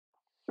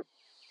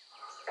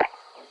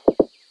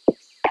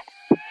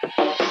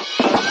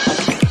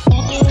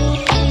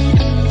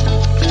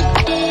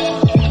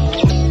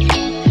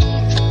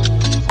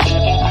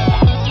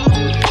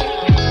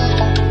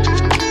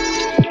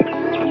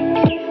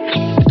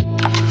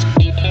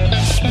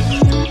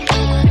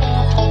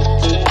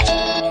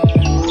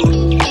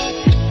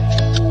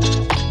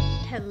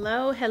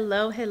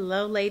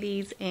Hello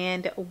ladies,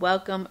 and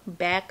welcome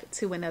back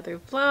to another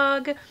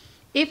vlog.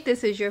 If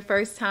this is your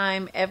first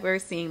time ever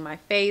seeing my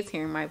face,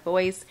 hearing my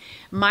voice,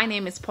 my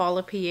name is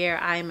Paula Pierre.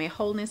 I am a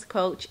wholeness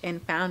coach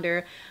and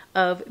founder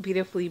of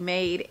Beautifully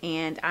Made,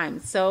 and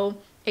I'm so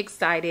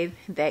excited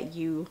that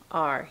you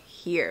are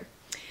here.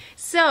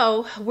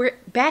 So we're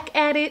back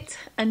at it,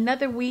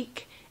 another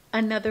week,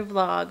 another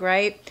vlog,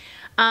 right?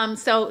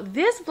 So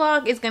this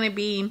vlog is going to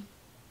be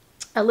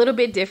a little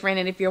bit different,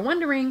 and if you're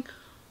wondering,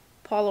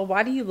 Paula,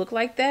 why do you look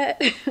like that?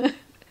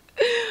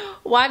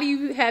 Why do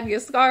you have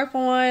your scarf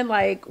on?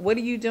 Like, what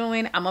are you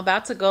doing? I'm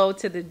about to go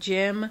to the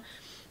gym.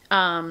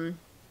 I've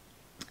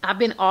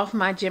been off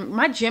my gym.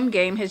 My gym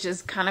game has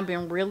just kind of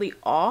been really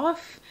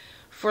off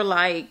for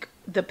like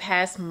the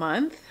past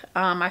month.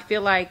 I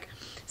feel like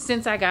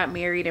since I got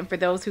married, and for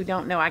those who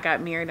don't know, I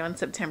got married on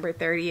September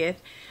 30th.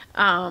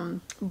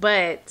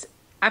 But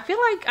I feel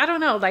like, I don't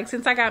know, like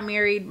since I got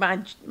married,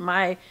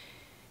 my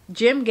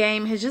gym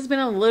game has just been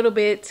a little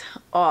bit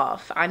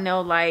off. I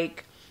know,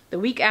 like the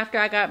week after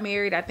I got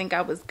married, I think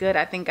I was good.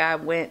 I think I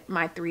went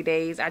my 3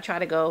 days. I try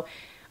to go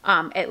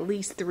at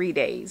least 3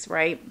 days,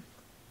 right?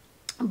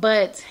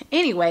 But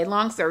anyway,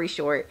 long story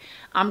short,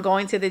 I'm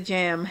going to the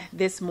gym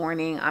this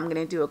morning. I'm going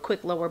to do a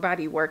quick lower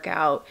body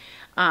workout.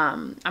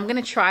 I'm going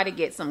to try to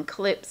get some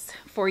clips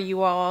for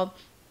you all,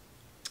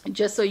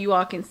 just so you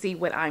all can see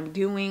what I'm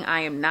doing.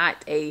 I am not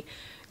a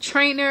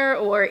trainer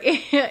or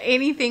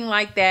anything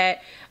like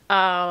that.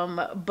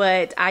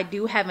 But I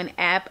do have an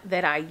app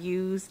that I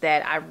use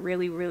that I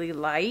really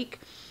like.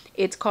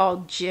 It's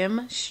called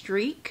Gym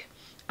Streak.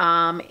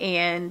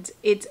 And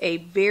it's a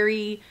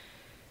very,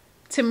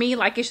 to me,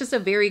 like, it's just a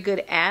very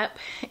good app,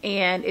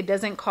 and it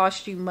doesn't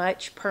cost you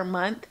much per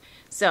month.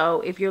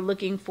 So if you're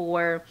looking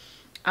for,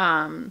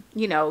 you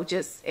know,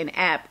 just an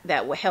app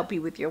that will help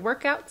you with your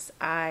workouts,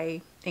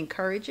 I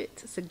encourage it,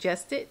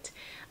 suggest it.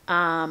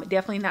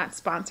 Definitely not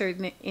sponsored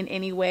in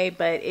any way,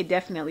 but it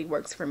definitely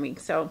works for me.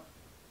 So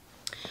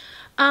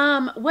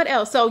what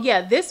else? So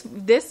yeah, this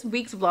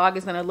week's vlog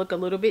is going to look a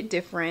little bit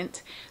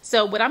different.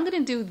 So what I'm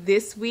going to do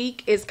this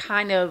week is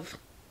kind of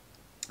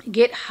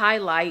get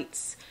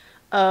highlights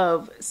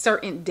of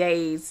certain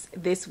days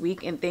this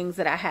week and things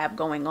that I have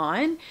going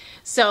on.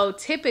 So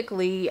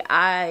typically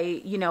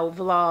I, you know,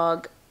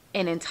 vlog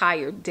an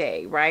entire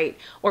day, right?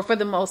 Or for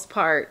the most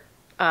part,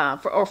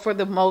 for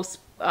the most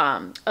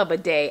of a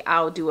day,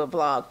 I'll do a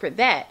vlog for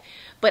that.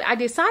 But I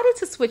decided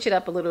to switch it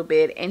up a little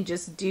bit and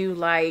just do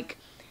like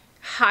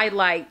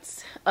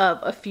highlights of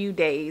a few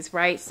days,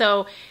 right?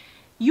 So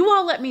you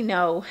all let me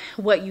know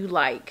what you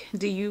like.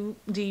 Do you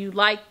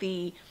like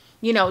the,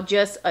 you know,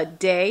 just a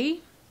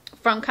day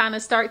from kind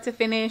of start to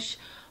finish,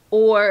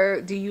 or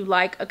do you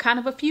like a kind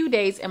of a few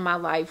days in my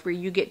life where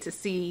you get to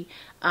see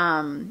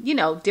you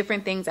know,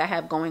 different things I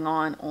have going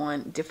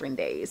on different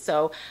days?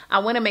 So I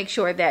want to make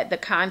sure that the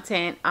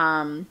content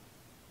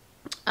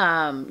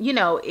you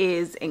know,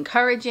 is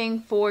encouraging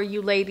for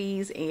you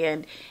ladies,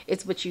 and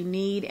it's what you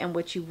need and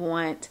what you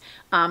want.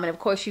 And of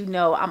course, you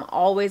know, I'm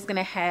always going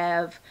to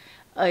have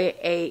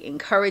a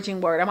encouraging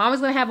word. I'm always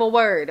going to have a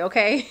word.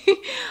 Okay.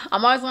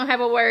 I'm always going to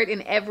have a word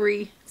in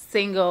every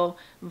single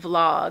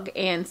vlog.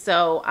 And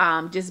so,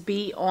 just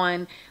be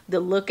on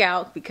the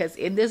lookout, because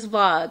in this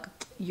vlog,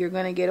 you're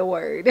going to get a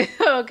word.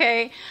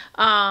 Okay.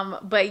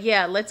 But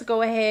yeah, let's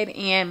go ahead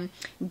and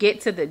get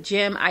to the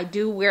gym. I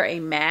do wear a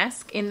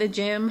mask in the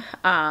gym.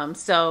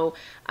 So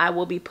I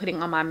will be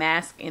putting on my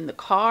mask in the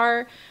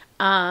car.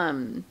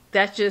 It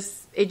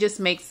just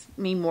makes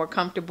me more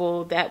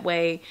comfortable that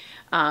way,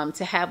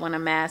 to have on a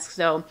mask.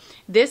 So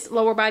this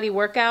lower body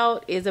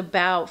workout is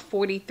about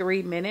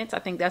 43 minutes. I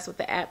think that's what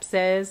the app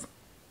says.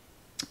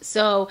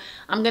 So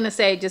I'm going to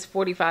say just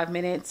 45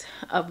 minutes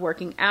of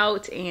working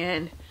out,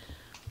 and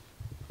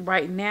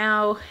right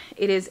now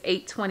it is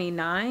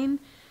 8:29,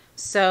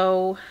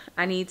 so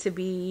I need to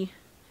be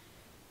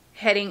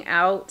heading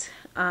out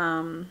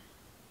to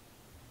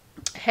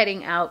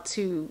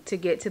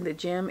get to the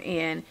gym.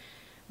 And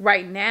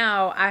right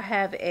now I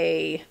have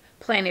a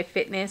Planet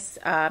Fitness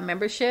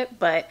membership,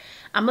 but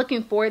I'm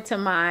looking forward to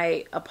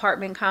my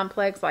apartment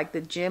complex, like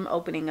the gym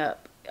opening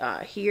up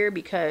here,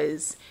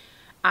 because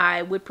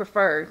I would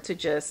prefer to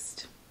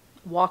just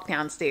walk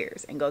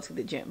downstairs and go to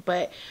the gym,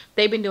 but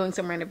they've been doing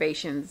some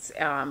renovations,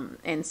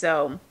 and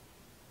so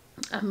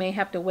I may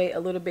have to wait a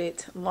little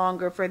bit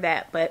longer for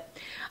that. But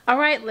all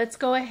right, let's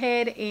go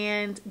ahead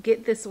and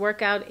get this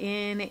workout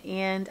in,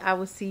 and I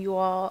will see you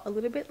all a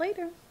little bit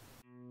later.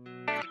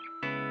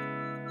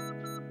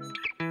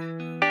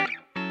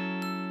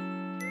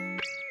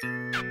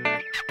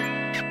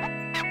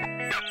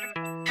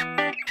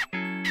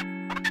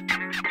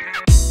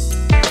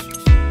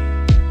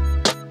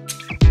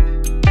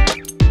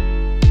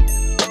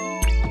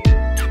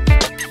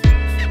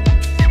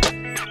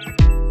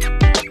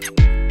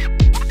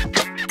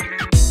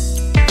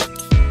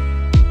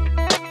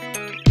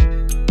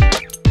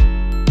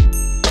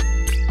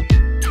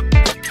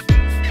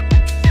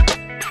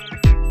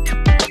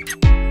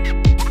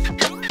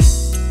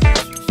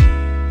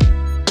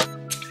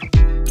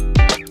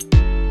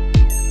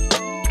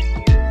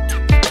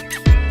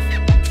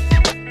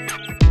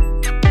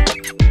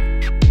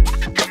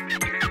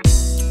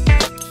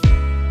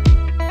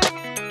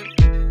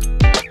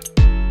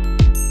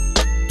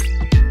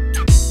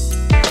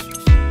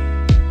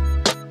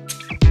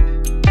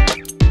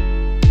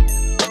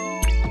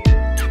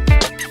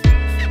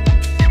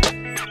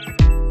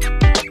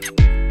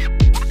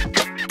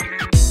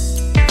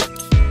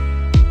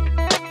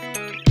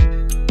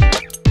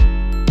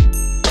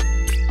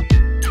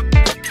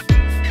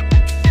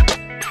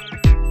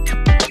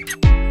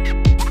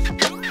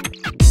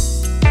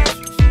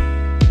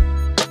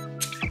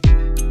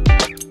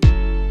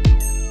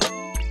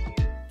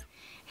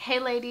 Hey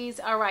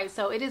ladies, all right,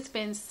 so it has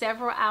been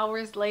several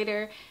hours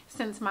later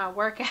since my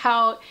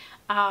workout.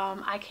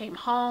 I came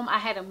home. I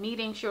had a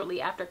meeting shortly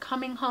after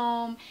coming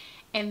home,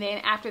 and then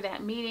after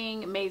that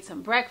meeting made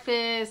some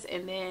breakfast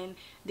and then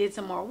did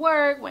some more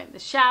work, went in the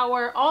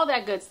shower, all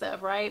that good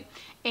stuff, right?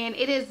 And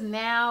it is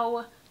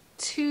now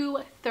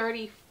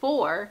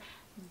 2:34.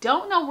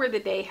 Don't know where the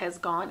day has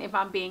gone, if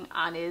I'm being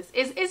honest.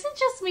 Is it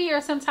just me, or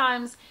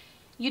sometimes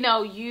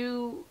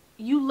you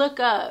look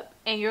up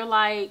and you're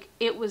like,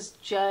 it was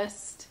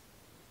just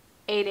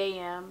 8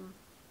 a.m.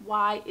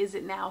 Why is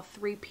it now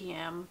 3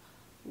 p.m.?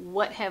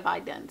 What have I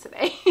done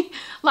today?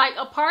 Like,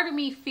 a part of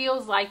me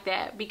feels like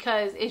that,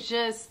 because it's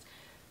just,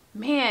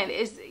 man,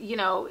 it's,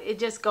 it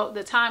just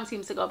the time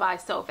seems to go by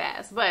so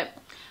fast. But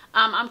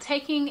I'm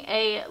taking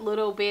a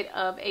little bit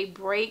of a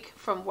break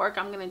from work.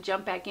 I'm going to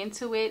jump back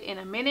into it in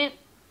a minute.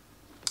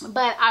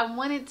 But I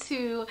wanted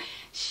to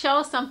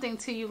show something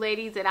to you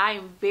ladies that I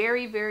am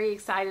very, very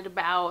excited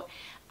about.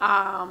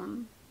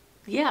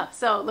 Yeah,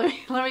 so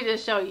let me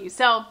just show you.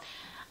 So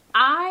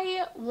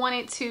I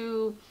wanted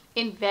to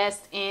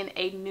invest in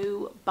a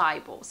new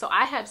Bible. So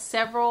I have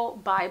several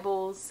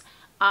Bibles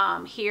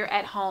here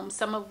at home,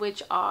 some of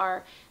which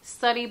are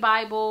study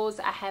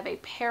Bibles. I have a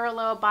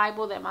parallel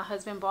Bible that my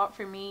husband bought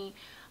for me.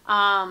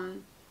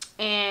 And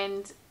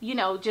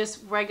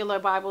just regular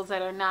Bibles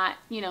that are not,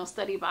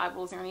 study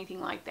Bibles or anything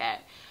like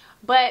that.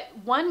 But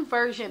one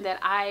version that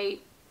I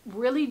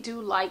really do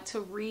like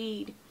to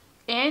read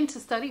and to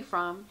study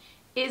from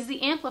is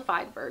the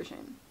Amplified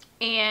version.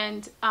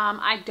 And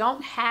I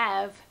don't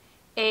have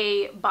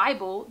a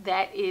Bible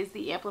that is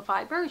the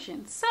Amplified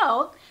version.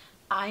 So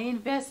I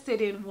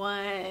invested in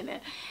one.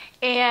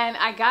 And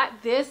I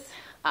got this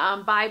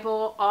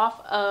Bible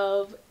off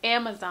of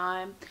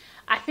Amazon.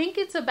 I think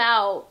it's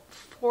about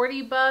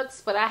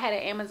 $40, but I had an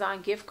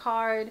Amazon gift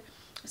card,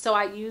 so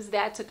I used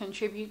that to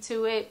contribute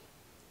to it.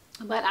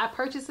 But I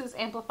purchased this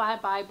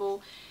Amplified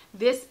Bible.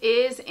 This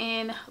is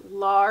in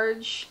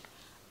large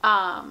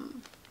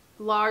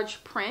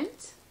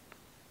print.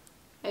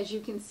 As you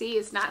can see,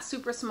 it's not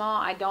super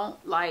small. I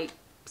don't like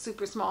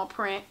super small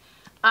print.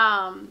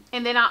 And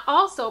then I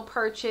also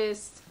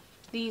purchased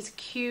these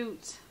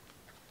cute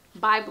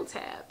Bible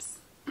tabs.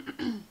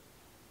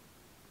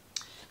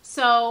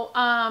 So,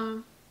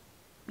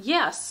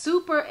 yeah,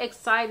 super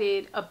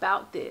excited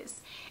about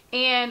this.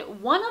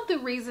 And one of the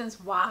reasons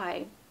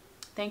why,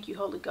 thank you,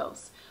 Holy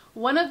Ghost.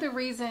 One of the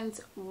reasons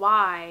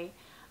why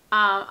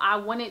I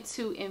wanted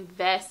to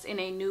invest in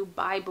a new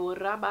Bible.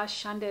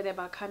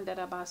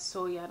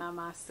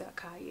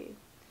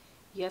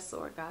 Yes,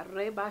 Lord God.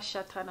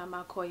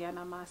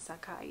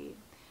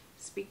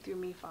 Speak through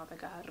me, Father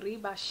God.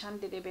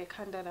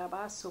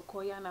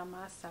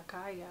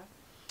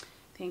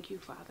 Thank you,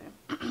 Father.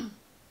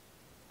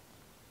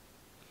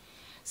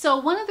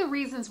 So one of the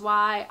reasons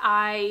why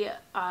I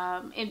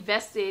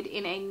invested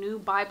in a new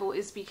Bible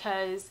is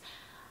because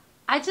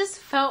I just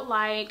felt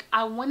like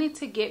I wanted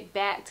to get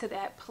back to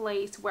that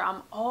place where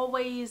I'm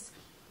always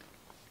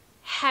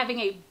having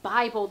a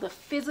Bible, the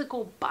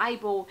physical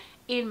Bible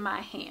in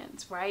my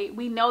hands, right?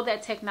 We know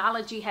that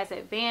technology has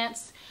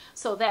advanced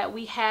so that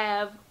we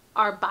have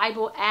our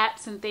Bible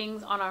apps and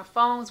things on our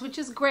phones, which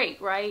is great,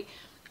 right?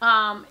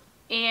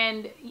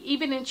 And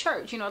even in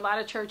church, a lot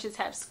of churches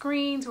have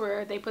screens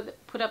where they put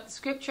up the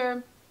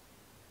scripture,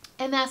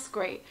 and that's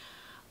great.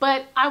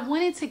 But I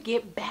wanted to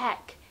get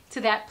back to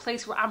that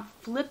place where I'm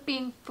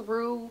flipping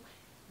through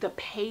the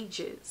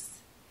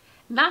pages,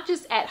 not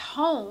just at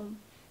home,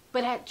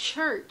 but at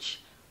church,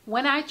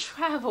 when I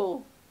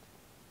travel,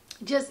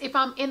 just if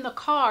I'm in the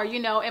car,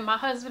 and my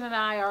husband and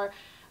I are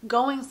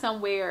going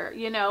somewhere,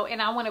 and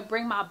I want to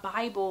bring my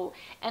Bible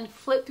and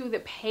flip through the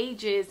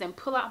pages and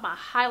pull out my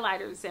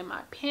highlighters and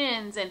my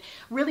pens and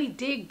really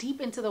dig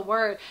deep into the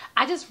word.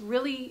 I just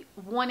really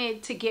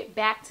wanted to get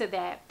back to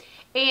that.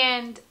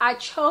 And I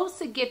chose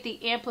to get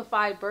the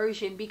Amplified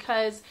version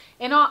because,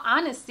 in all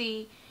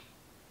honesty,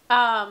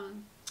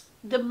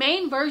 the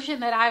main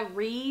version that I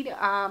read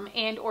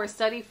and or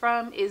study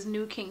from is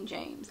New King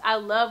James. I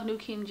love New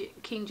King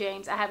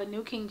James. I have a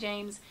New King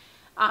James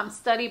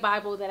study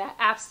Bible that I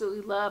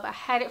absolutely love. I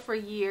had it for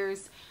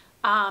years.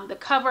 The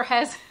cover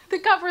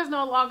is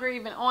no longer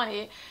even on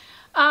it.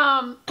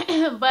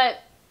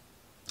 But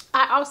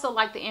I also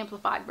like the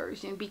Amplified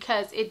version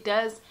because it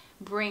does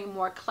bring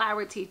more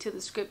clarity to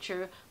the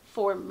scripture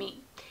for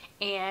me.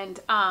 And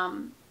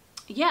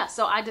yeah,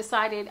 so I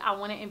decided I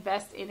want to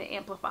invest in the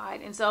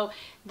Amplified. And so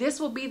this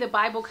will be the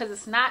Bible, because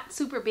it's not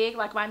super big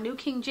like my New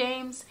King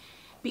James,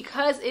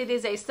 because it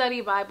is a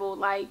study Bible.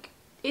 Like,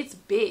 it's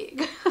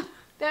big.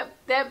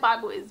 That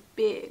Bible is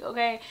big,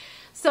 okay?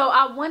 So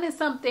I wanted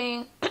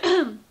something,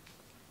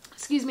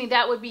 excuse me,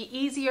 that would be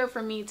easier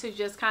for me to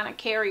just kind of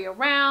carry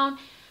around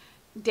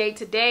day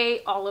to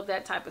day, all of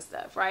that type of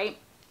stuff, right?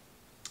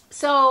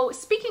 So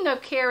speaking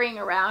of carrying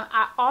around,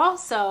 I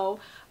also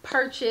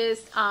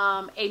purchased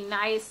a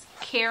nice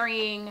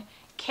carrying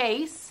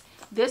case.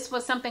 This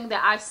was something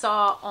that I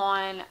saw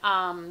on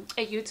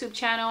a YouTube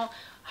channel.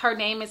 Her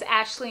name is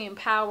Ashley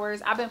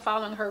Empowers. I've been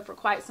following her for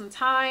quite some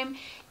time,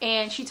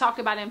 and she talked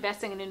about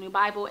investing in a new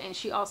Bible, and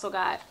she also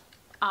got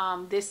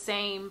this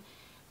same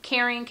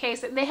carrying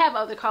case. They have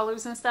other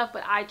colors and stuff,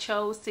 but I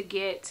chose to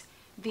get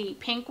the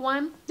pink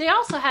one. They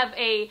also have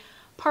a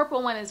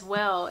purple one as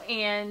well,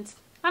 and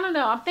I don't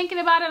know, I'm thinking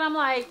about it. I'm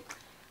like,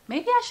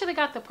 maybe I should have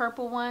got the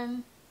purple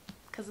one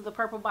because of the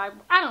purple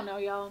Bible. I don't know,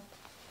 y'all.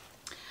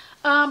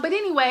 But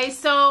anyway,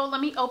 so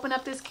let me open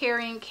up this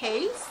carrying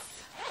case.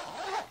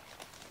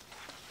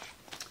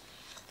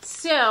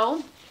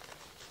 So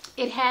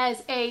it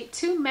has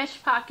two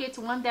mesh pockets,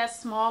 one that's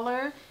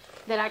smaller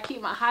that I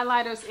keep my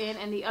highlighters in,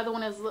 and the other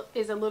one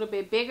is a little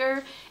bit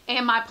bigger.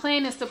 And my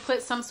plan is to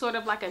put some sort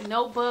of like a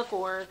notebook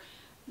or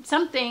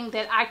something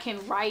that I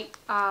can write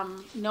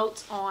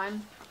notes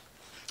on.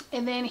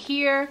 And then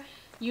here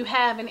you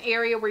have an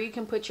area where you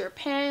can put your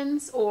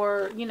pens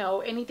or, you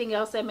know, anything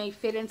else that may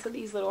fit into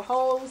these little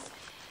holes.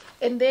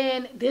 And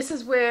then this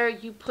is where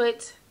you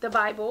put the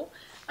Bible.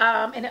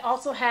 And it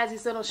also has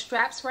these little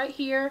straps right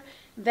here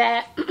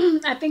that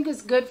I think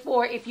is good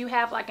for if you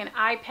have like an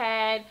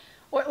iPad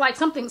or like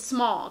something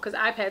small, because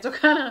iPads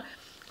are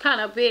kind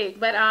of big.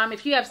 But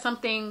if you have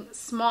something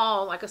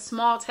small, like a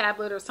small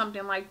tablet or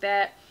something like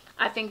that,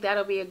 I think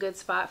that'll be a good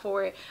spot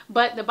for it.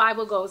 But the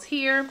Bible goes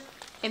here,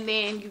 and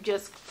then you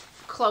just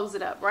close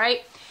it up,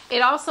 right?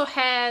 It also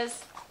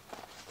has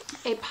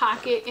a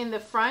pocket in the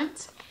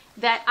front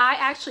that I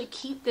actually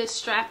keep this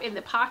strap in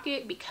the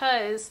pocket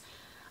because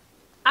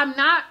I'm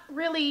not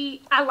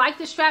really, I like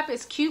the strap,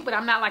 it's cute, but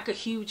I'm not like a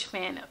huge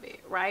fan of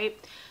it, right?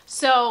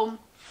 So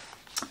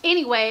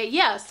anyway,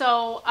 yeah,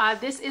 so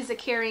this is the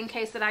carrying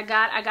case that I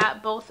got. I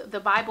got both the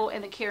Bible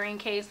and the carrying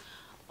case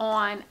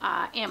on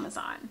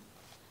Amazon.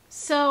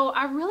 So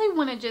I really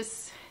want to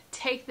just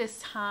take this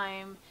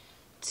time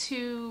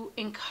to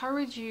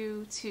encourage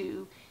you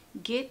to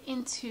get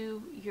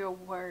into your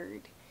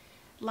word.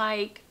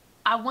 Like,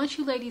 I want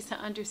you ladies to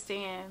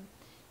understand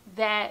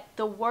that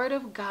the word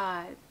of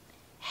God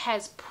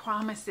has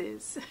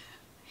promises.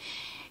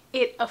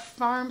 It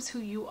affirms who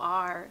you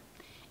are.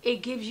 It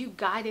gives you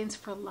guidance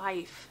for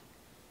life.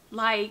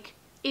 Like,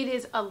 it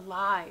is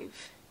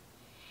alive.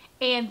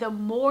 And the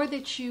more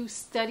that you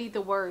study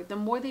the word, the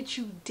more that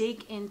you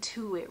dig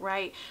into it,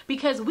 right?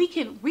 Because we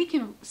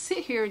can sit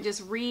here and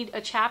just read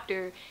a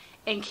chapter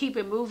and keep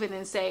it moving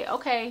and say,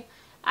 okay,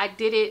 I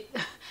did it.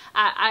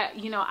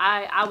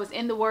 I was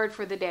in the word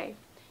for the day.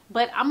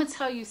 But I'm going to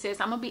tell you,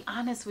 sis, I'm going to be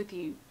honest with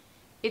you.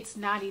 It's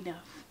not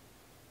enough.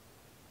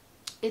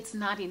 It's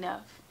not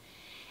enough.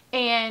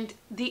 And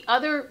the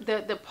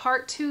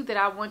part two that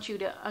I want you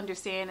to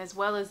understand as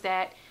well is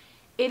that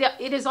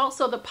it is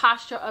also the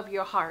posture of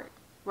your heart,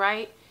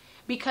 right?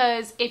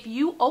 Because if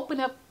you open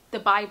up the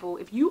Bible,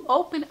 if you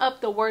open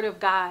up the word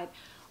of God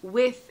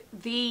with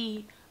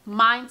the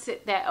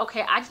mindset that,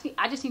 okay,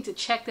 I just need to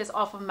check this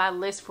off of my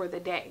list for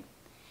the day.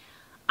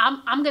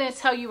 I'm going to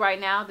tell you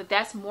right now that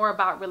that's more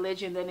about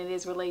religion than it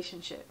is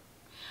relationship.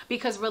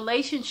 Because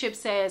relationship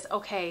says,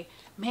 okay,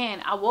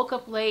 man, I woke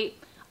up late.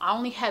 I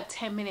only have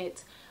 10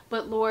 minutes.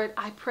 But Lord,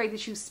 I pray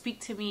that you speak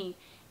to me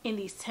in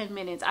these 10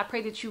 minutes. I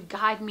pray that you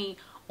guide me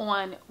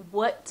on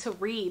what to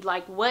read.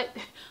 Like,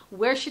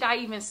 where should I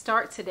even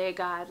start today,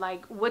 God?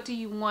 Like, what do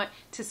you want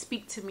to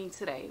speak to me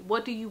today?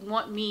 What do you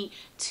want me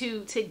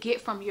to get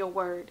from your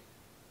word?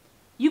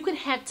 You can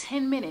have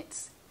 10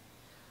 minutes.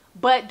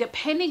 But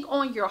depending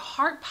on your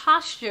heart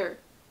posture,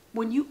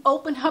 when you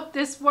open up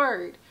this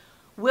word,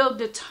 will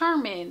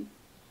determine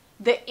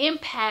the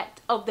impact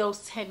of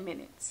those 10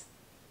 minutes.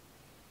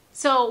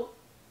 So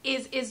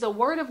is the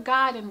word of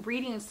God and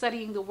reading and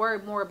studying the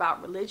word more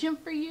about religion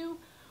for you?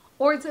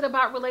 Or is it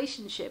about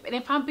relationship? And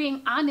if I'm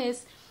being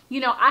honest,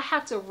 I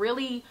have to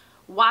really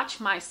watch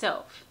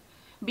myself,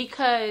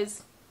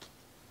 because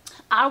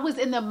I was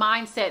in the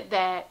mindset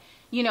that,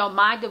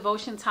 my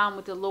devotion time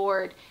with the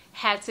Lord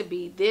had to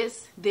be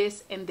this,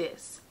 this, and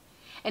this.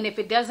 And if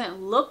it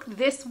doesn't look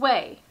this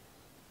way,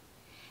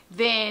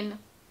 then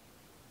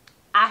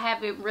I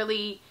haven't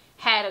really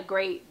had a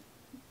great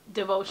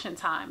devotion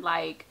time.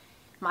 Like,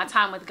 my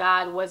time with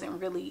God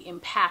wasn't really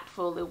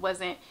impactful. It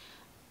wasn't,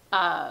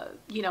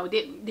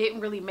 didn't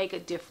really make a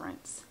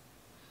difference.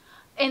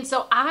 And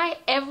so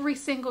every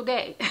single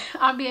day,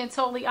 I'm being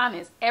totally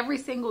honest, every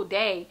single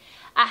day,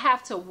 I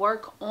have to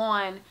work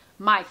on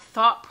my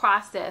thought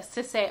process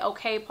to say,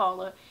 okay,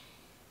 Paula,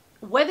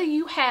 whether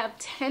you have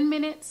 10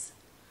 minutes,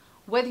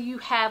 whether you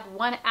have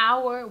 1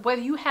 hour,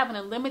 whether you have an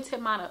unlimited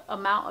amount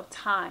of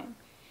time,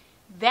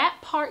 that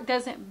part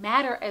doesn't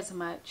matter as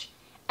much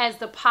as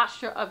the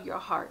posture of your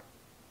heart.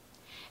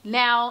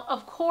 Now,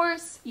 of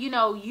course, you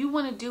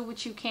want to do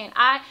what you can.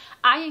 I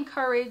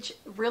encourage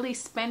really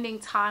spending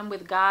time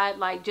with God,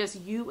 like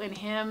just you and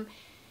him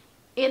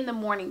in the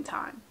morning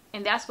time.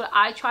 And that's what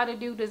I try to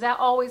do. Does that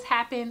always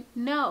happen?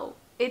 No,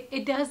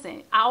 it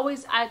doesn't.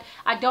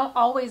 I don't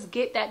always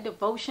get that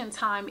devotion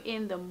time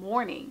in the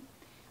morning,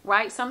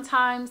 right?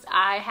 Sometimes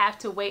I have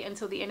to wait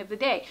until the end of the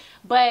day.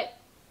 But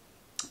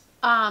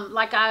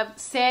like I've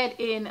said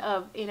in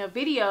a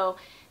video,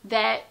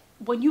 that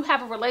when you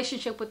have a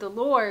relationship with the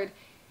Lord,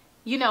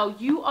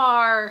 you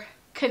are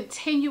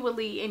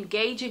continually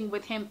engaging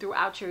with him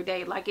throughout your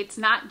day. Like, it's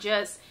not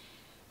just,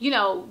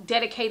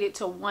 dedicated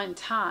to one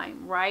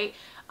time, right?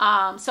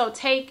 So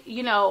take,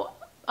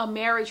 a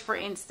marriage, for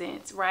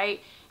instance, right?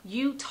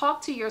 You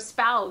talk to your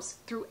spouse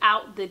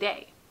throughout the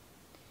day.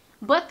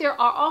 But there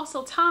are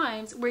also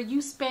times where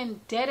you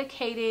spend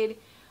dedicated,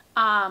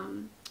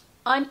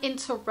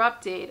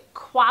 uninterrupted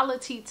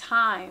quality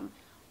time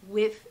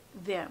with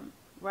them,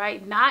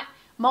 right? Not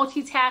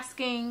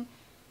multitasking,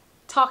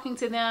 talking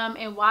to them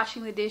and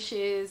washing the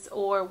dishes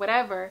or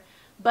whatever,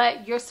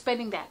 but you're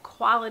spending that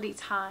quality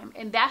time.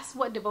 And that's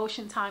what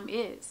devotion time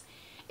is.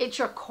 It's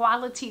your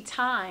quality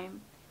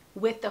time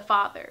with the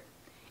Father.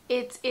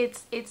 It's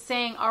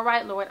saying, all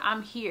right, Lord,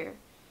 I'm here.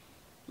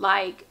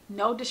 Like,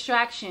 no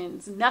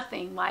distractions,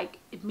 nothing. Like,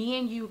 me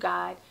and you,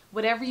 God,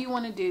 whatever you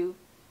want to do,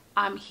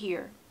 I'm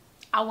here.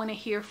 I want to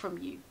hear from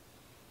you.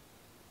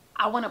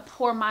 I want to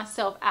pour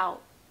myself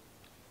out.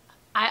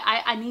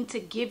 I need to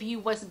give you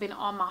what's been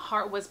on my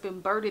heart, what's been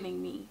burdening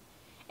me.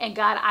 And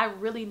God, I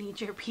really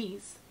need your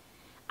peace.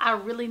 I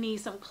really need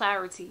some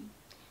clarity.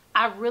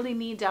 I really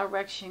need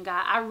direction,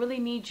 God. I really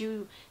need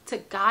you to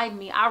guide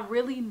me. I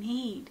really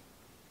need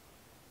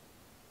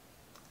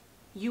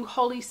you,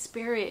 Holy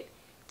Spirit,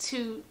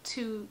 to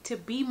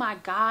be my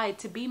guide,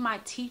 to be my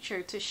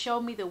teacher, to show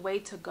me the way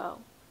to go.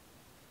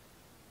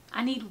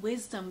 I need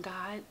wisdom,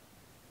 God.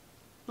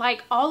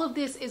 Like, all of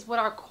this is what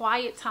our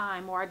quiet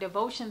time or our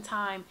devotion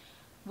time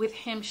with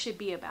him should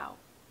be about.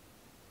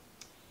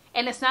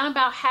 And it's not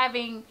about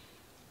having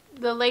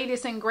the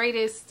latest and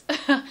greatest,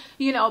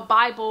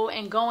 Bible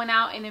and going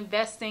out and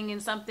investing in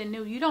something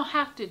new. You don't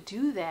have to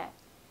do that.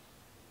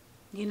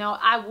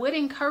 I would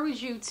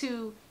encourage you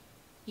to,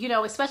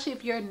 especially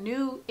if you're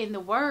new in the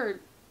word,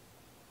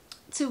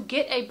 to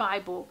get a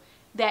Bible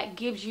that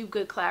gives you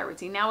good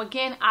clarity. Now,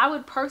 again, I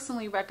would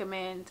personally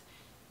recommend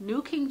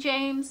New King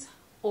James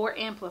or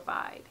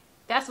Amplified.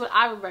 That's what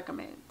I would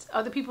recommend.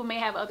 Other people may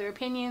have other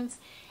opinions,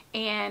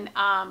 and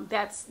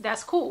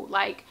that's cool.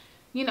 Like,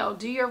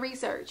 do your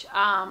research.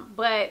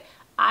 But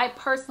I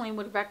personally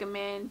would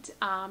recommend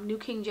New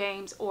King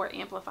James or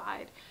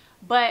Amplified.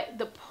 But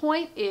the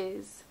point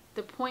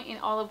in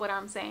all of what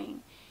I'm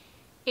saying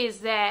is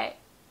that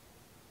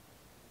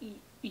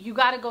you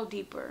got to go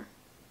deeper.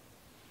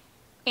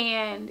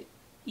 And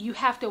you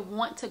have to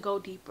want to go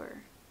deeper.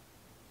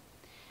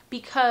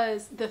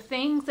 Because the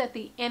things that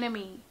the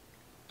enemy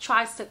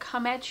tries to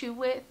come at you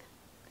with,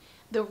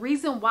 the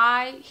reason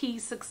why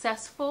he's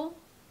successful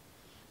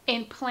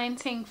in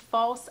planting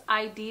false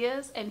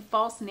ideas and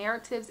false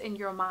narratives in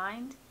your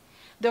mind,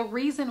 the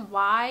reason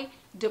why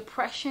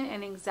depression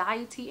and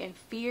anxiety and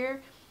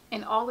fear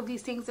and all of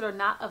these things that are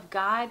not of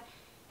God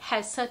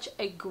has such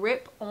a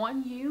grip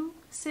on you,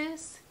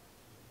 sis,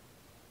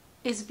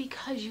 is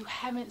because you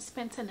haven't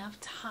spent enough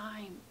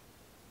time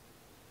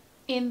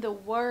in the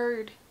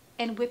Word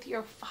and with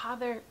your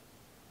Father.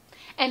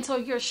 And so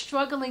you're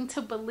struggling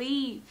to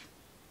believe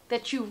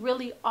that you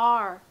really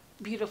are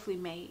beautifully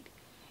made.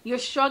 You're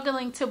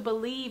struggling to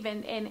believe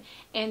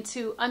and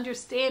to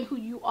understand who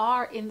you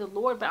are in the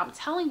Lord. But I'm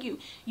telling you,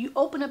 you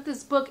open up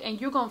this book and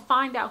you're going to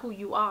find out who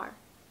you are.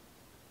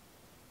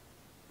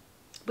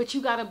 But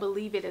you got to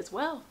believe it as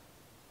well.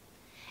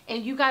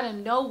 And you got to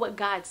know what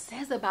God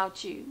says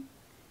about you.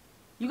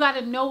 You got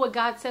to know what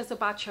God says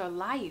about your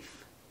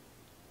life.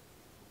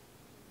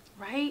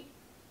 Right?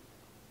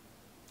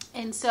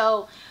 And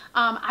so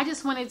I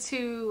just wanted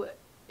to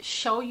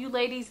show you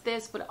ladies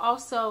this, but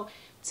also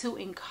to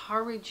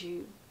encourage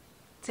you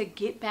to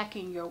get back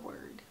in your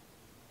word.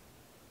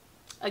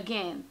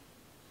 Again,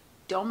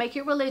 don't make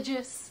it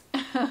religious.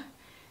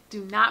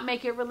 Do not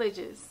make it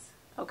religious.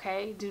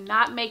 Okay? Do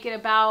not make it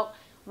about,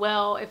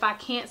 well, if I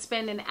can't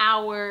spend an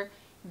hour,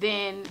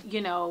 then,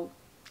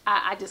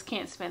 I just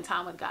can't spend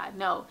time with God.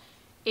 No.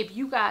 If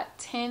you got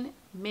 10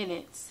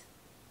 minutes,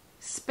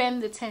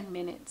 spend the 10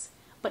 minutes,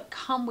 but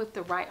come with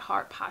the right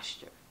heart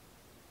posture.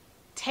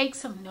 Take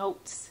some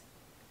notes.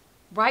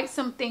 Write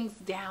some things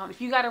down.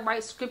 If you got to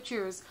write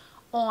scriptures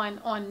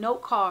on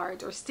note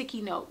cards or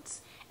sticky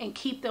notes and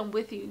keep them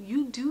with you,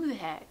 you do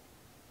that.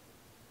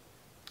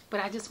 But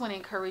I just want to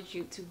encourage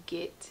you to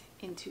get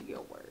into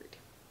your word.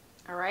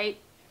 All right?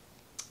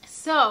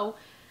 So,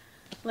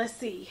 let's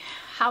see.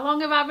 How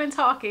long have I been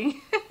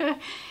talking?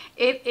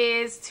 It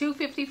is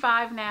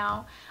 2:55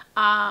 now.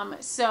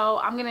 So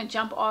I'm going to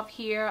jump off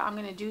here. I'm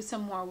going to do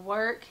some more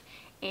work.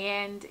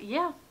 And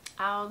yeah,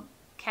 I'll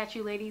catch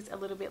you ladies a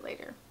little bit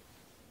later.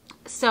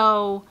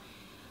 So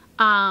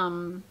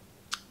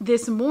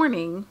this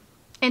morning,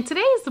 and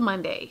today is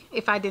Monday,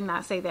 if I did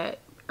not say that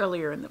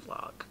earlier in the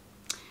vlog.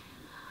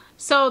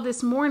 So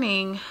this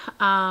morning,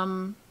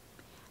 I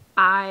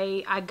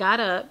got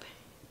up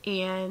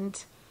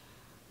and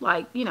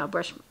I didn't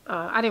brush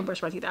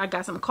my teeth. I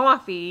got some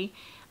coffee,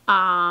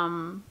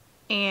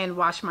 and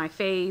wash my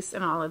face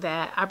and all of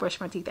that. I brush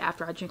my teeth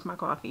after I drink my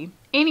coffee.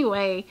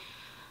 Anyway,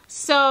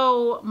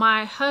 so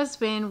my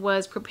husband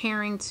was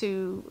preparing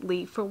to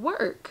leave for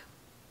work.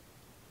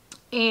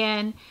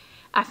 And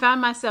I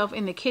found myself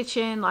in the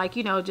kitchen,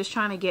 just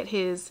trying to get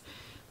his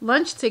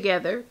lunch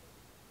together,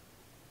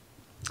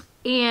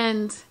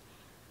 and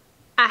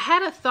I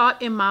had a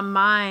thought in my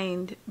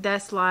mind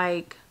that's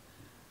like,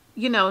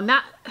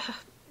 I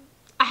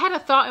had a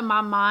thought in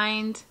my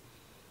mind,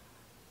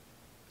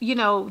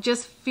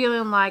 just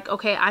feeling like,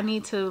 okay, I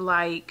need to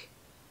like,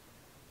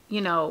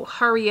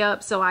 hurry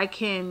up so I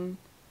can,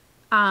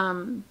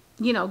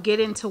 get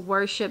into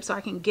worship, so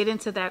I can get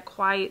into that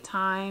quiet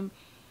time,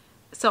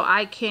 so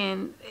I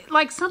can,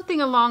 like,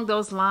 something along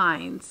those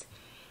lines.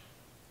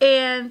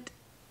 And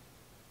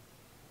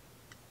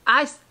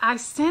I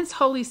sense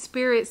Holy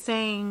Spirit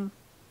saying,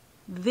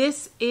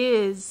 this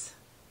is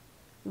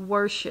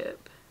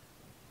worship.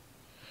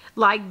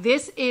 Like,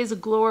 this is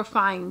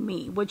glorifying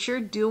me. What you're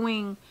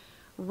doing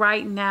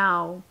right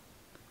now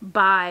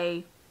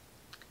by,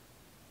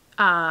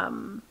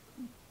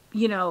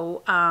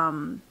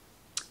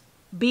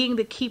 being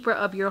the keeper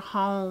of your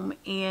home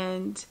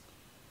and,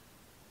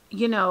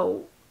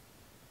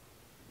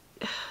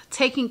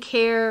 taking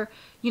care,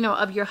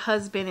 of your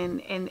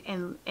husband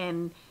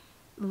and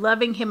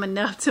loving him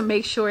enough to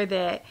make sure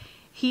that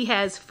he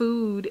has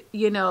food,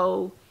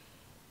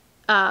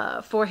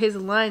 for his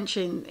lunch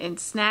and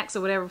snacks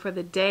or whatever for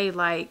the day.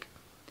 Like,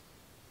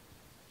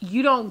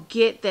 you don't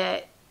get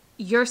that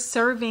you're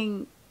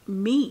serving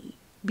me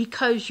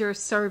because you're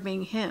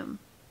serving him.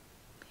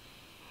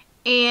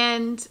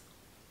 And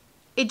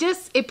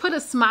it put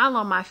a smile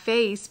on my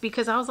face,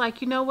 because I was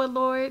like, you know what,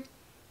 Lord,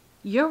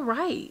 you're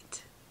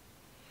right.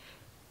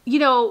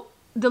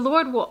 The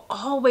Lord will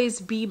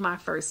always be my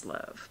first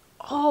love.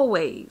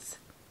 Always.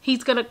 He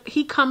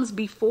comes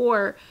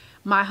before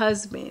my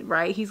husband,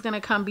 right? He's going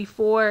to come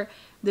before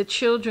the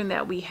children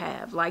that we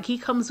have. Like, he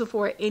comes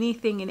before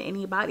anything and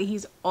anybody.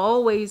 He's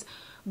always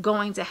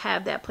going to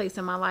have that place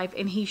in my life,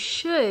 and he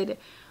should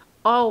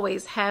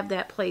always have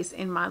that place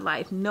in my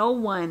life. No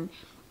one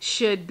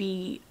should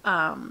be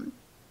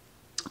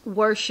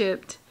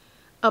worshipped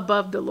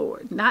above the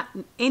Lord. Not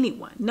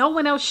anyone. No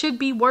one else should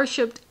be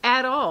worshipped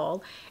at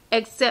all,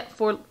 except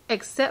for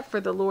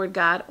the Lord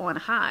God on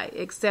high,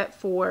 except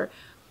for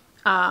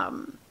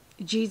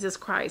Jesus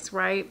Christ,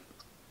 right?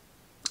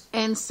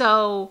 And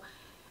so,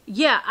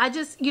 yeah, I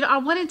just, I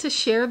wanted to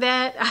share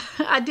that.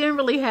 I didn't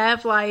really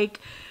have like,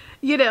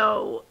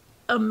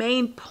 a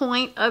main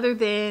point other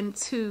than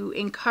to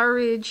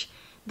encourage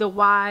the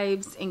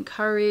wives,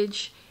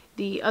 encourage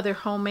the other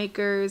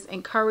homemakers,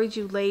 encourage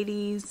you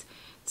ladies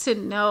to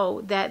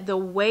know that the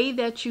way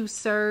that you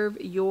serve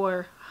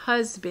your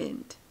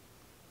husband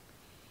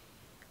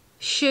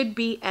should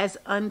be as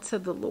unto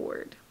the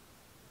Lord.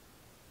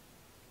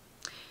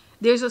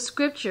 There's a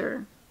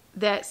scripture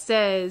that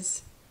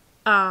says,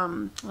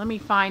 let me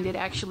find it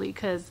actually,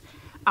 because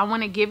I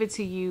want to give it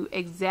to you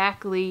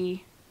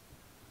exactly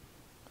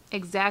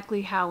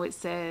how it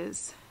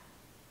says.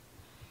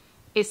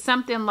 It's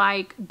something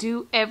like,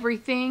 do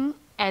everything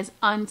as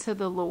unto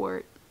the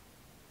Lord.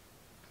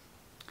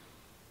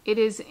 It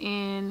is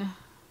in,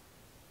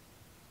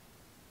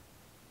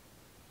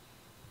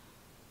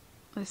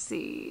 let's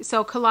see.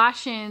 So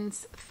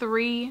Colossians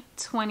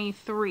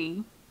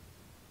 3:23.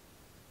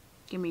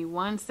 Give me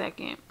 1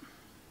 second.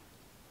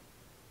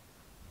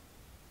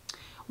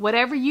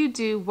 Whatever you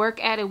do,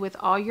 work at it with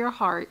all your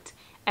heart,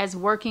 as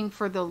working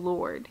for the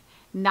Lord,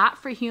 not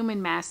for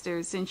human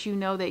masters, since you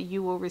know that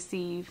you will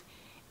receive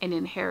an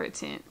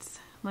inheritance.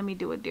 Let me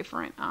do a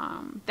different,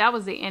 that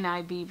was the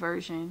NIV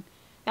version.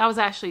 That was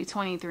actually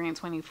 23 and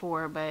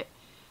 24, but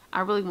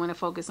I really want to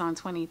focus on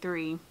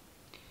 23.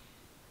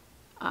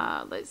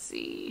 Let's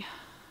see.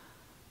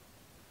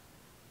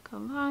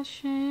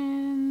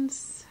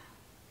 Colossians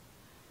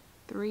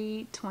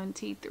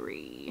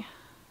 3:23.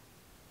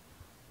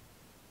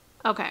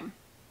 Okay.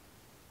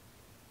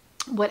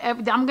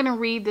 Whatever, I'm going to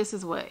read, this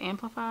is what,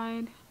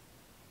 Amplified?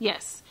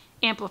 Yes,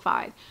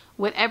 Amplified.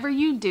 Whatever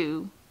you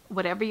do,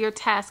 whatever your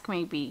task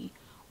may be,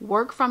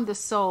 work from the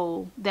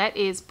soul, that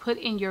is, put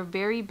in your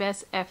very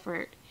best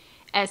effort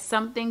as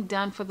something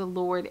done for the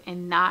Lord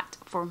and not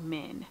for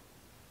men.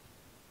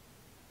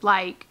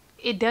 Like,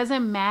 it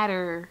doesn't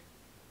matter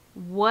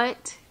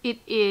what it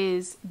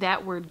is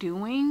that we're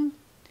doing,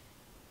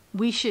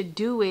 we should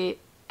do it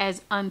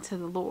as unto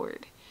the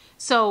Lord.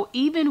 So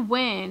even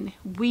when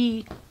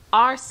we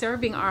are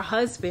serving our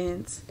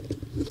husbands,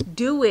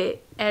 do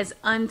it as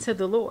unto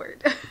the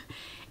Lord.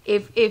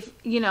 If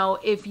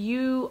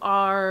you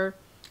are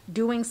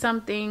doing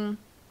something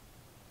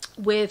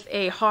with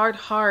a hard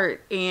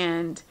heart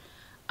and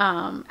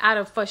out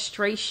of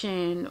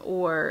frustration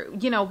or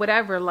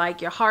whatever,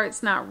 like your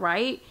heart's not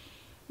right,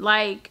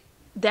 like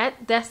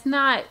that's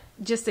not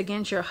just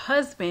against your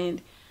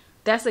husband,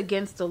 that's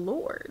against the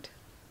Lord,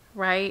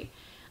 right?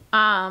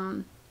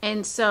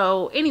 And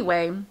so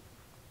anyway,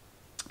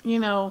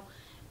 I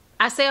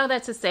say all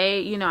that to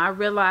say, I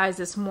realized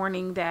this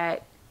morning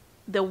that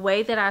the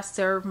way that I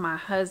serve my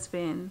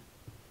husband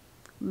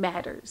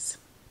matters.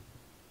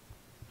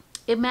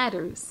 It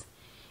matters.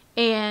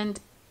 And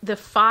the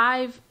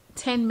 5-10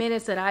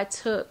 minutes that I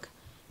took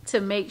to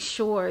make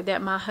sure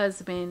that my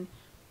husband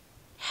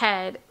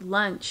had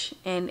lunch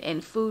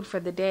and food for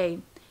the day,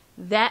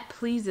 that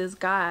pleases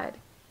God.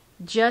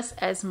 just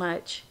as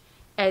much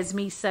as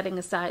me setting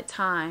aside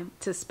time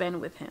to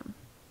spend with him.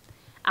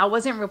 I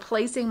wasn't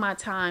replacing my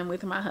time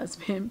with my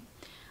husband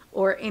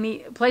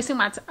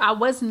I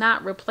was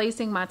not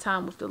replacing my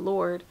time with the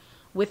Lord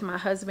with my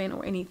husband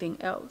or anything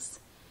else.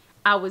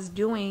 I was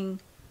doing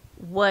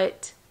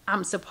what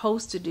I'm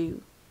supposed to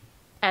do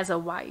as a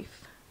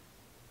wife,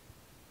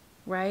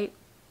 right?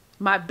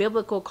 My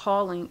biblical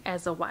calling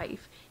as a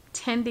wife,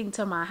 tending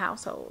to my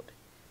household,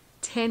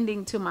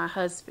 tending to my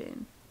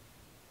husband.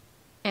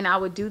 And I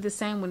would do the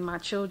same when my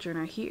children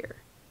are here.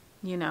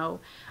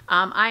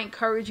 I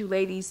encourage you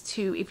ladies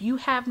to, if you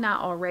have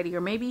not already,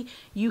 or maybe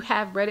you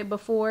have read it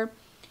before,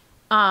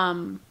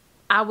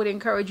 I would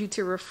encourage you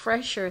to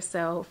refresh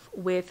yourself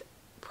with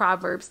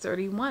Proverbs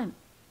 31.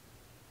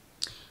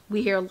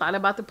 We hear a lot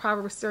about the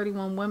Proverbs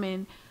 31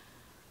 women,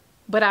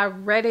 but I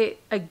read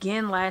it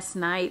again last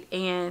night,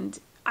 and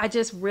I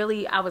was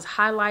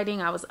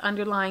highlighting, I was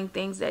underlining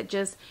things that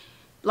just,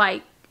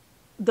 like,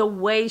 the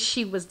way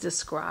she was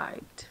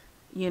described,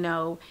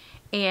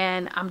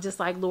 and I'm just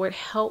like, Lord,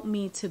 help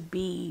me to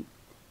be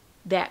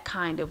that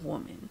kind of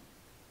woman,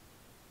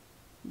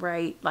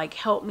 right? Like,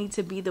 help me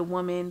to be the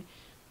woman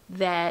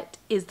that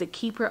is the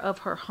keeper of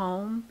her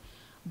home,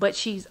 but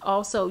she's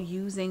also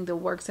using the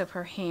works of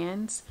her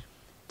hands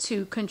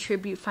to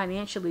contribute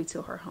financially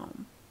to her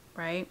home,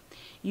 right?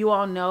 You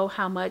all know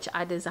how much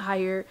I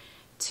desire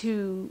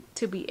to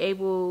be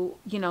able,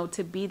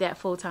 to be that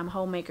full-time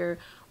homemaker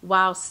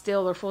or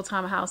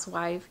full-time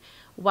housewife,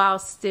 while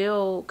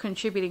still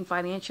contributing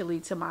financially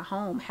to my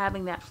home,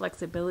 having that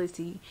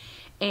flexibility.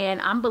 And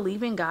I'm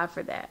believing God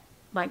for that.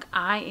 Like,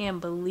 I am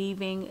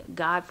believing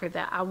God for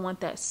that. I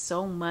want that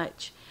so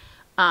much.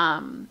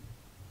 And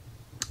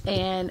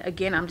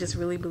again, I'm just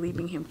really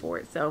believing him for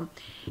it. So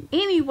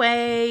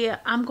anyway,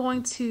 I'm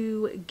going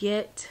to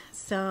get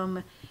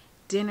some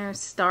dinner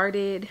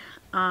started.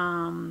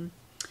 I'm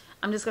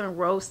just going to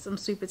roast some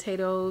sweet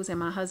potatoes, and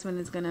my husband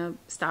is going to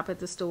stop at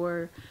the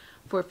store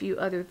for a few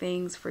other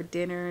things for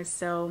dinner.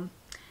 So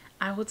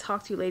I will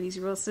talk to you ladies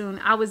real soon.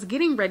 I was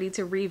getting ready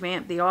to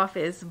revamp the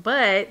office,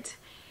 but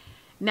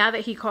now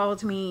that he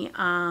called me,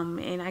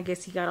 and I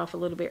guess he got off a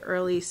little bit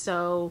early,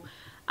 so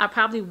I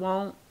probably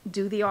won't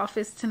do the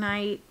office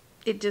tonight.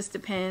 It just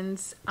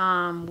depends.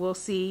 We'll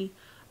see.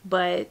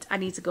 But I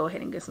need to go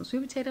ahead and get some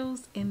sweet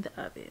potatoes in the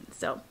oven.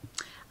 So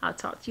I'll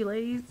talk to you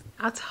ladies.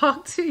 I'll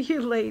talk to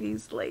you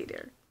ladies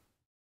later.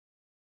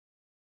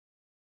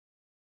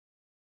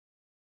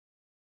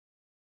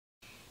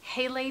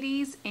 Hey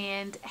ladies,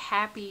 and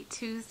happy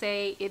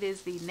Tuesday. It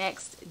is the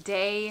next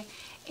day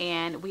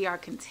and we are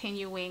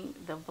continuing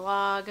the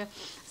vlog.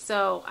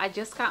 So I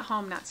just got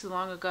home not too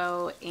long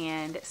ago,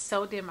 and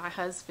so did my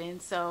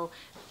husband. So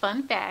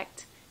fun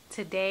fact,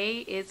 today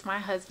is my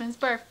husband's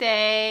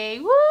birthday.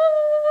 Woo!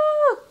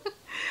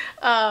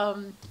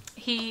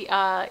 He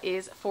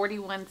is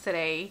 41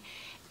 today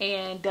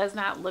and does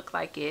not look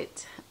like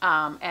it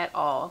at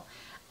all.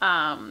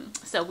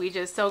 So we're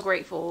just so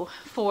grateful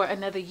for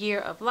another year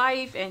of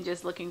life, and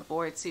just looking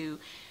forward to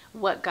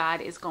what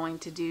God is going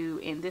to do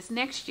in this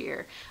next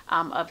year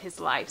of his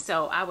life.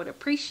 So I would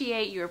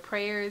appreciate your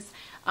prayers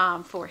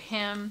for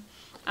him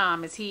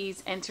as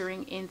he's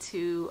entering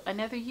into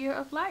another year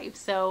of life.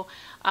 So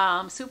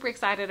super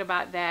excited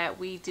about that.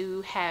 We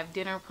do have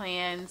dinner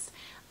plans.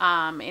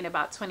 In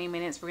about 20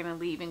 minutes, we're going to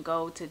leave and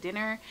go to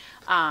dinner.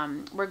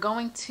 We're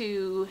going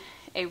to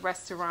a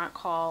restaurant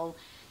called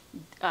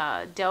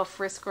Del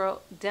Frisco's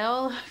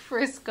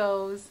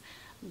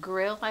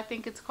Grill, I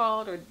think it's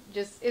called, or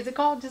just, is it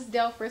called just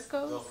Del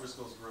Frisco's? Del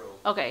Frisco's Grill.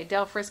 Okay,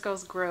 Del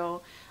Frisco's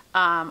Grill.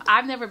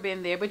 I've never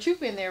been there, but you've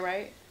been there,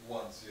 right?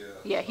 Once,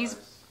 yeah. Yeah,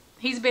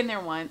 he's been there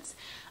once.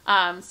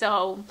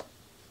 So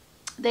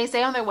they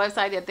say on their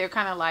website that they're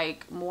kind of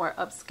like more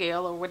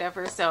upscale or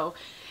whatever. So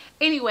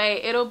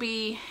anyway, it'll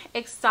be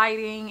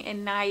exciting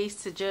and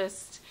nice to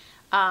just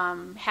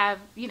have,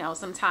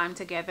 some time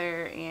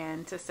together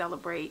and to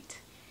celebrate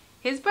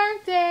his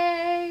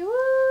birthday.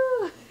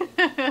 Woo!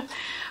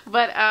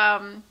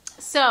 But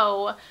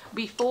so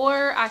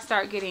before I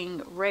start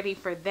getting ready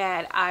for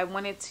that, I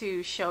wanted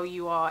to show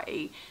you all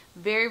a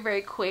very,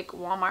 very quick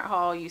Walmart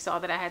haul. You saw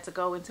that I had to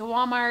go into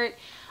Walmart.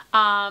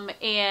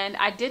 And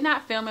I did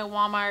not film in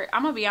Walmart.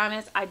 I'm gonna be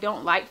honest, I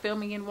don't like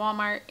filming in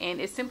Walmart,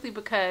 and it's simply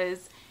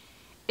because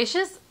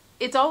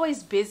it's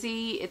always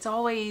busy. It's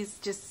always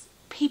just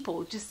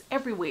people just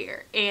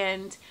everywhere,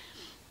 and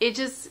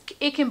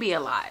it can be a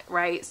lot,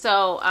 right?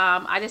 So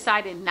I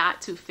decided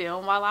not to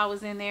film while I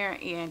was in there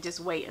and just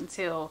wait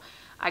until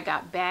I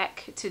got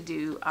back to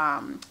do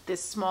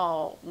this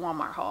small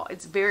Walmart haul.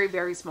 It's very,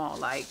 very small,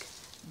 like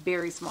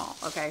very small.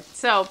 Okay,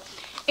 so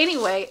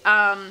anyway,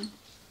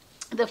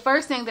 the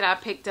first thing that I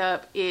picked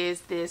up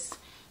is this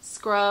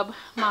Scrub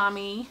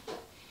Mommy.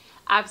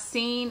 I've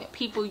seen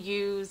people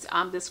use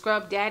the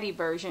Scrub Daddy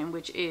version,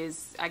 which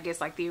is, I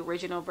guess, like the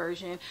original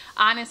version.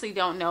 I honestly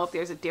don't know if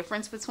there's a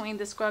difference between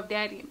the Scrub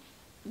Daddy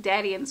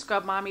and the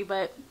Scrub Mommy,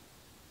 but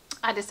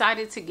I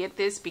decided to get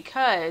this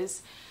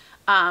because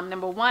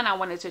number one, I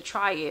wanted to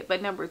try it,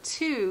 but number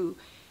two,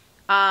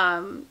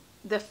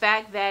 the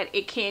fact that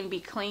it can be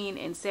cleaned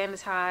and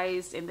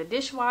sanitized in the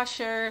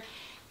dishwasher.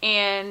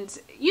 And,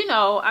 you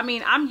know, I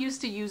mean, I'm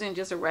used to using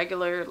just a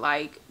regular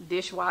like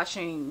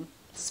dishwashing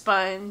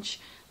sponge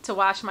to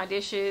wash my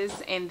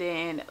dishes, and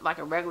then like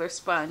a regular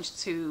sponge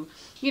to,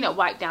 you know,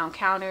 wipe down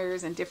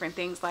counters and different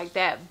things like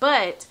that.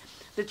 But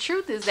the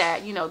truth is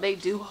that, you know, they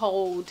do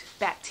hold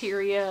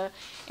bacteria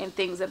and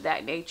things of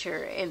that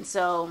nature. And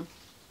so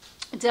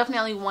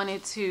definitely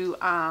wanted to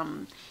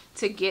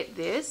get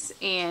this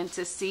and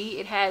to see.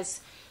 It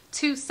has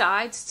two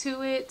sides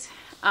to it.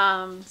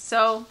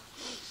 So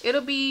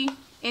it'll be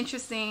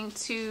interesting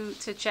to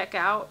check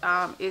out.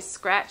 It's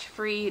scratch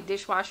free,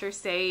 dishwasher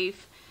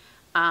safe,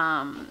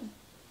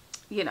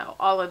 you know,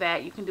 all of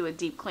that. You can do a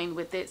deep clean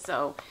with it.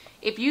 So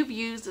if you've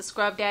used the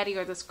Scrub Daddy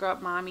or the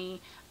Scrub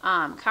Mommy,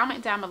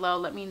 comment down below,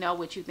 let me know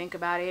what you think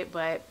about it.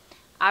 But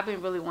I've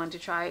been really wanting to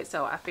try it,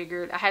 so I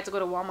figured I had to go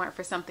to Walmart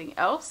for something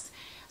else,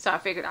 so I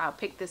figured I'll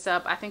pick this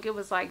up. I think it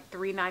was like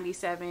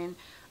 $3.97.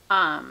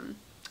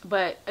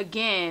 But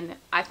again,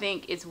 I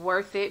think it's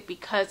worth it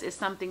because it's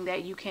something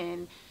that you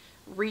can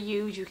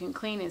reuse, you can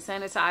clean and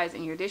sanitize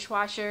in your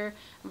dishwasher,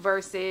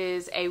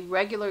 versus a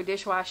regular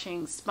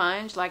dishwashing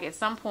sponge. Like at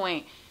some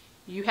point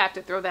you have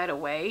to throw that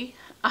away,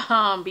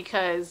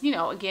 because, you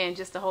know, again,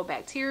 just the whole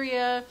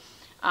bacteria,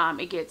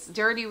 it gets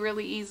dirty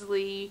really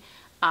easily,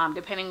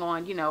 depending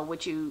on, you know,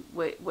 what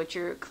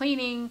you're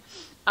cleaning,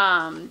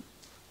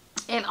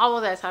 and all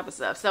of that type of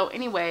stuff. So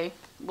anyway,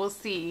 we'll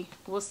see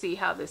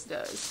how this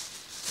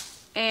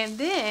does. And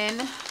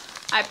then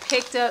I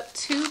picked up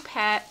 2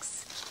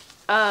 packs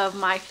of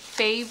my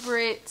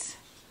favorite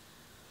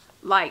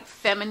like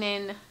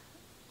feminine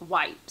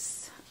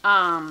wipes.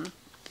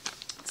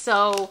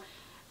 So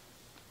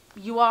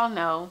you all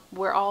know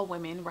we're all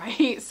women,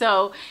 right?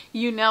 So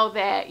you know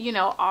that, you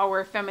know,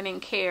 our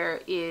feminine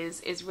care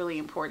is really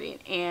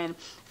important. And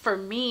for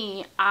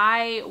me,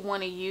 I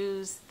want to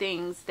use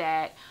things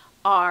that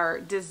are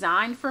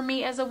designed for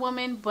me as a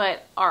woman,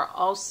 but are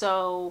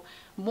also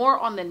more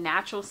on the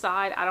natural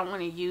side. I don't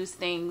want to use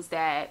things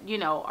that, you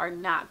know, are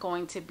not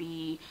going to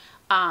be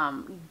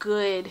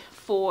good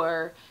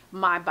for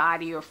my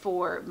body or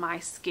for my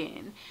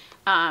skin.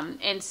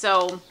 And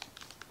so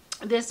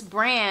this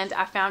brand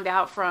I found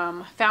out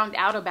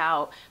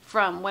about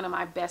from one of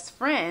my best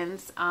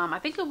friends. I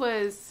think it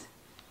was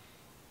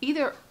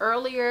either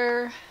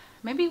earlier,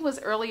 maybe it was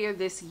earlier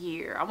this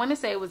year. I want to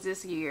say it was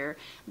this year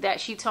that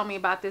she told me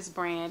about this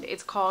brand.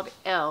 It's called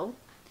Elle.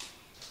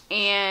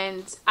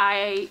 And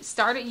I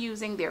started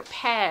using their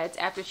pads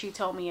after she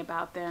told me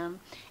about them.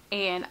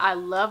 And I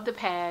love the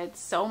pads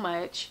so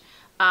much.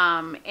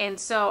 And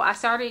so I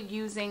started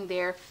using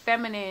their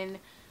feminine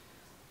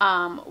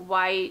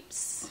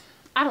wipes.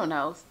 I don't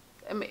know,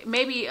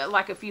 maybe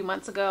like a few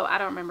months ago. I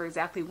don't remember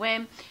exactly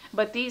when.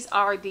 But these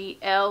are the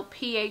Elle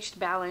pH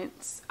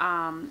Balance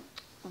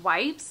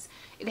wipes.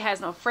 It has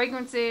no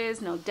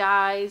fragrances, no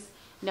dyes,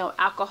 no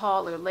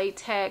alcohol or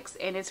latex,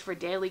 and it's for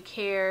daily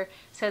care. It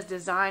says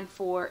designed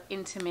for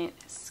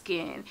intimate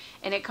skin,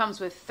 and it comes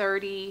with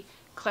 30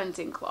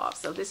 cleansing cloths.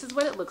 So this is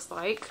what it looks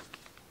like.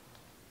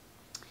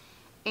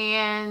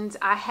 And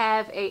I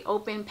have a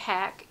open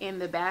pack in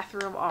the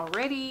bathroom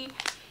already.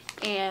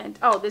 And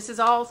oh, this is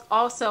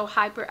also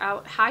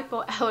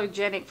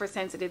hypoallergenic for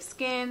sensitive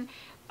skin,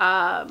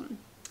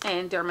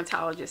 and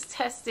dermatologist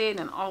tested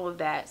and all of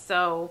that.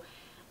 So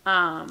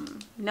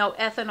no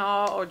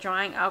ethanol or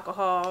drying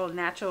alcohol,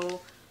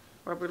 natural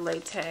rubber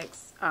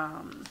latex.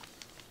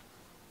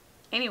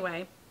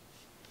 Anyway,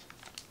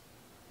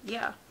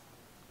 yeah,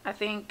 I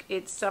think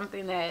it's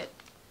something that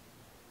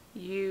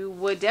you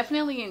would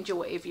definitely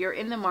enjoy if you're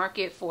in the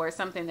market for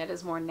something that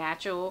is more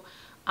natural.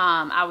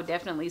 I would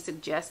definitely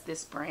suggest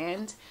this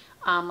brand.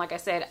 Like I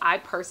said, I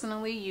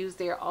personally use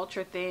their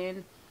ultra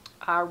thin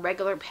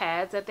regular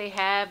pads that they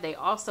have. They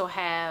also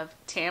have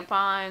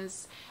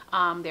tampons.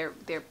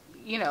 They're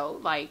you know,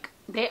 like,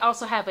 they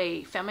also have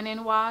a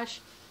feminine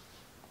wash.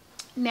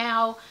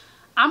 Now,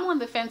 I'm on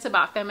the fence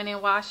about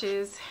feminine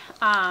washes,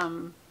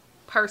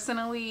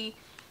 personally.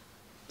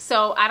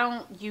 So I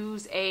don't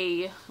use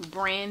a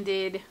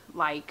branded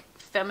like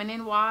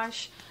feminine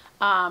wash.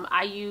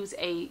 I use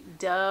a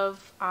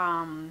Dove,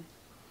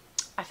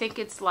 I think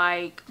it's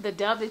like the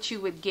Dove that you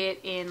would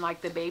get in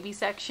like the baby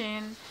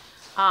section,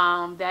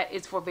 that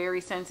is for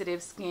very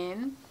sensitive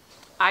skin.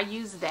 I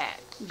use that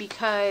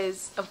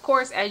because, of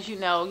course, as you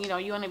know,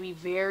 you want to be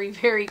very,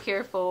 very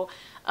careful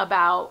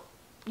about,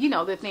 you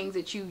know, the things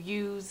that you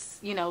use,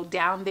 you know,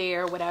 down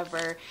there,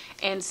 whatever.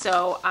 And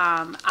so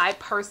I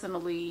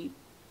personally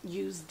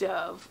use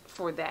Dove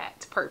for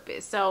that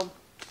purpose. So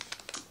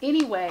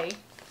anyway,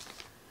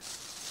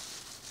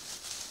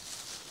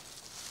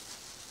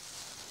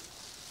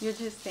 you're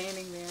just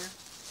standing there. I'm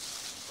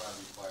trying to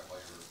be quiet while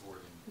you're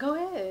recording. Go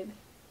ahead.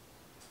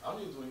 I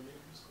don't even do anything.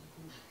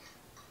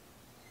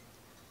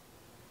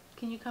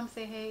 Can you come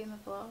say hey in the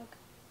vlog? All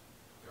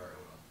right,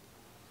 hold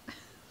on.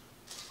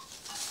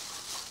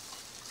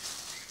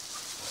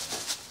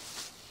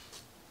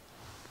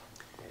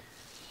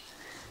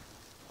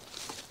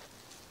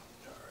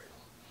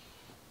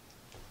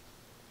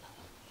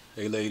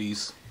 Hey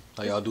ladies,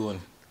 how y'all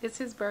doing? It's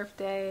his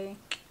birthday.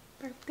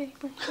 Birthday.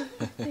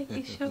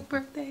 It's your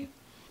birthday.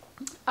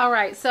 All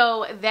right,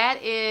 so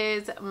that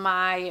is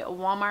my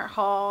Walmart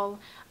haul.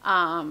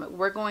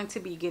 We're going to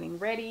be getting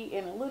ready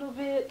in a little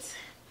bit.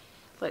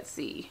 Let's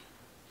see.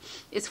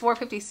 It's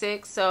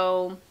 4:56,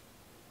 so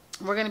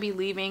we're going to be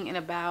leaving in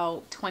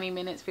about 20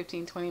 minutes,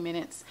 20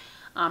 minutes,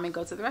 and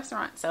go to the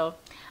restaurant. So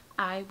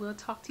I will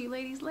talk to you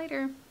ladies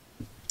later.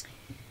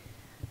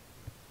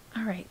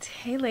 All right.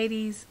 Hey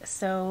ladies.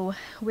 So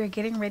we're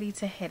getting ready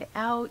to head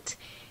out,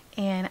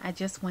 and I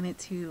just wanted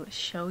to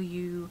show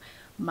you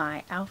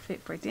my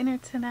outfit for dinner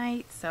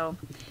tonight. So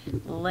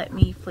let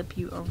me flip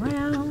you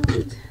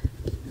around.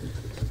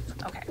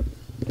 Okay.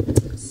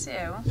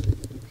 So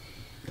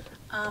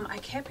I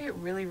kept it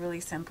really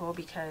simple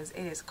because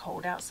it is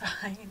cold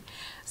outside.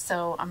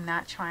 So I'm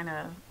not trying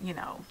to,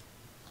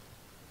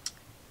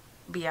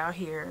 be out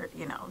here,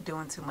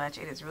 doing too much.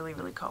 It is really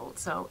cold.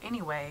 So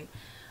anyway,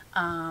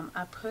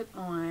 I put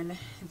on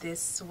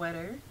this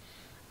sweater,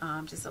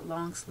 just a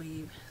long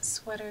sleeve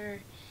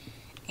sweater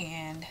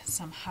and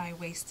some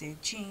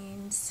high-waisted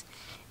jeans,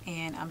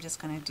 and I'm just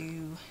gonna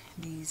do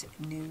these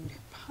nude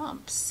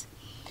pumps.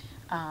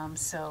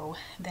 So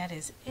that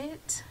is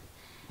it,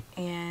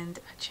 and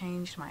I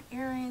changed my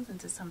earrings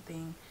into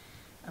something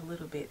a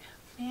little bit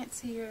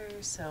fancier.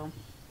 So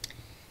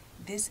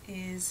this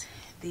is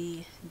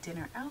the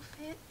dinner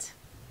outfit.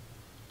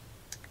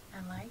 I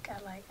like.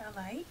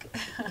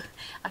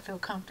 I feel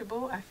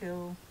comfortable, I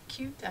feel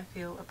cute, I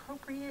feel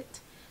appropriate.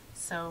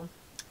 So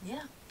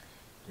yeah,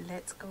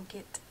 let's go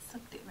get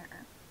some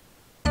dinner.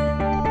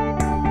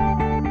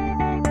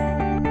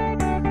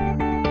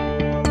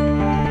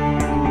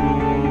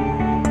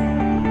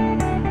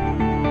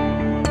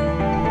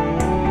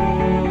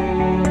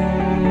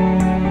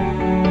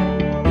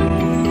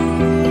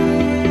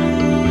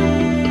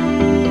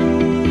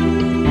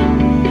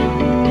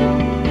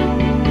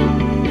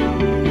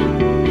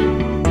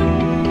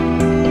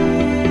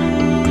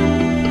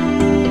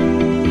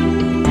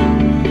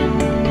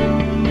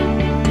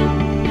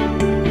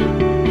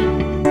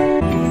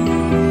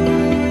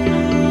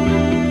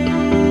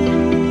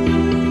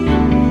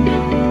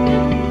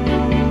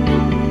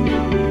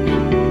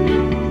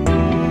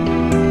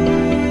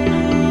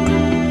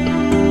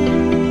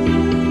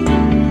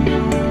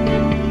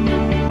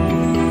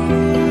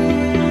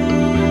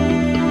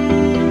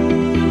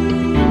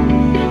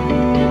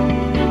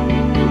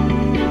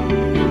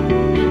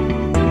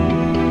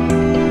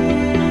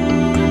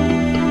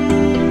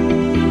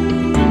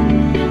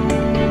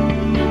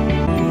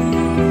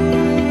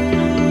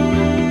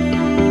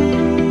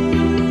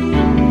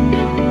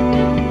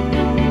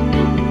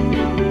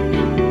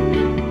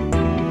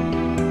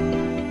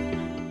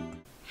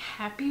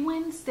 Happy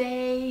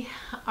Wednesday.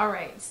 All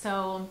right,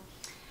 so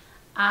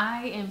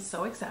I am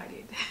so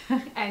excited.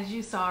 As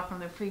you saw from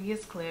the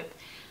previous clip,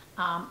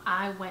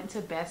 I went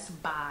to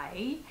Best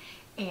Buy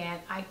and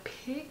I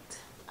picked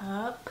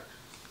up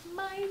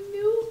my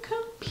new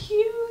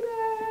computer.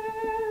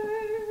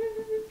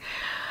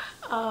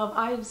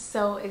 I'm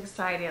so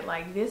excited.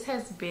 Like, this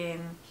has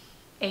been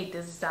a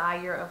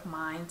desire of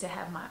mine to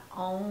have my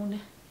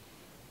own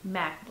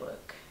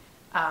MacBook.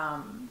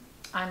 I'm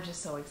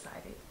just so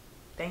excited.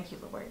 Thank you,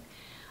 Lord.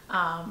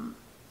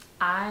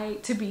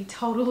 To be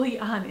totally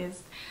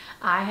honest,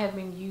 I have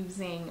been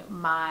using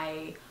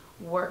my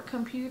work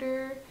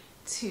computer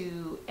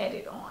to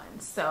edit on.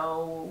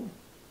 So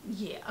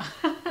yeah,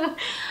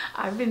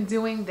 I've been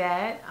doing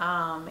that.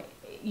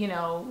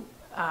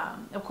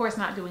 Of course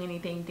not doing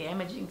anything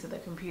damaging to the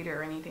computer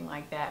or anything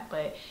like that,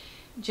 but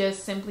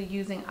just simply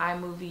using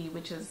iMovie,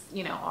 which is,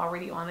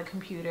 already on the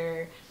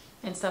computer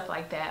and stuff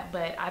like that.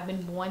 But I've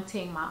been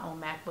wanting my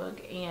own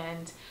MacBook,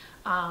 and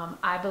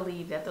I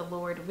believe that the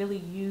Lord really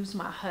used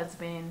my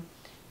husband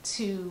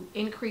to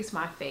increase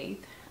my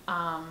faith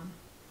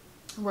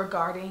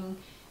regarding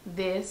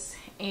this,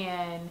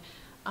 and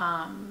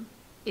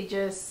it's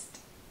just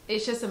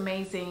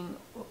amazing.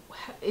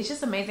 It's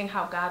just amazing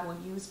how God will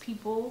use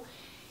people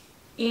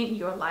in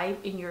your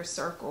life, in your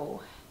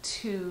circle,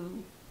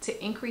 to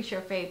increase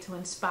your faith, to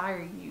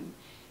inspire you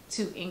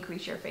to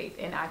increase your faith.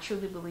 And I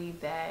truly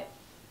believe that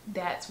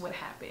that's what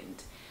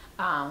happened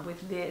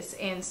with this.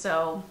 And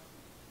so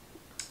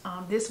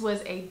this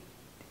was a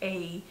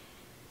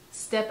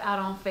step out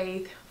on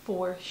faith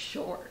for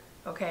sure.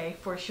 Okay,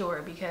 for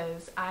sure,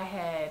 because I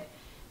had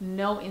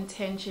no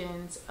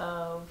intentions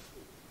of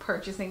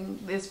purchasing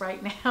this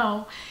right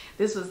now.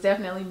 This was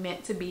definitely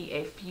meant to be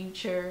a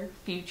future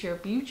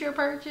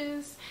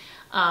purchase,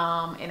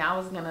 and I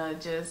was gonna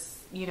just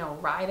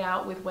ride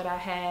out with what I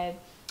had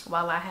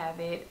while I have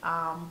it.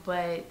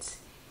 But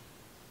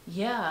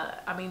yeah,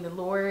 I mean, the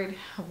Lord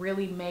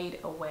really made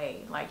a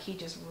way. Like, he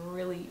just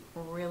really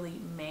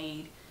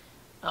made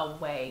a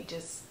way.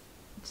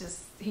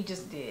 He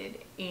just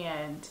did.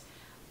 And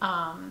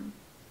I'm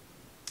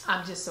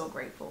just so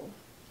grateful.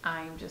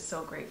 I'm just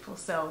so grateful.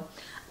 So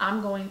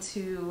I'm going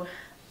to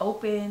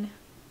open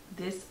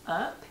this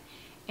up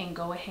and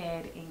go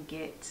ahead and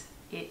get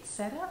it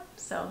set up.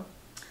 So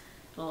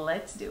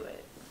let's do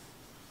it.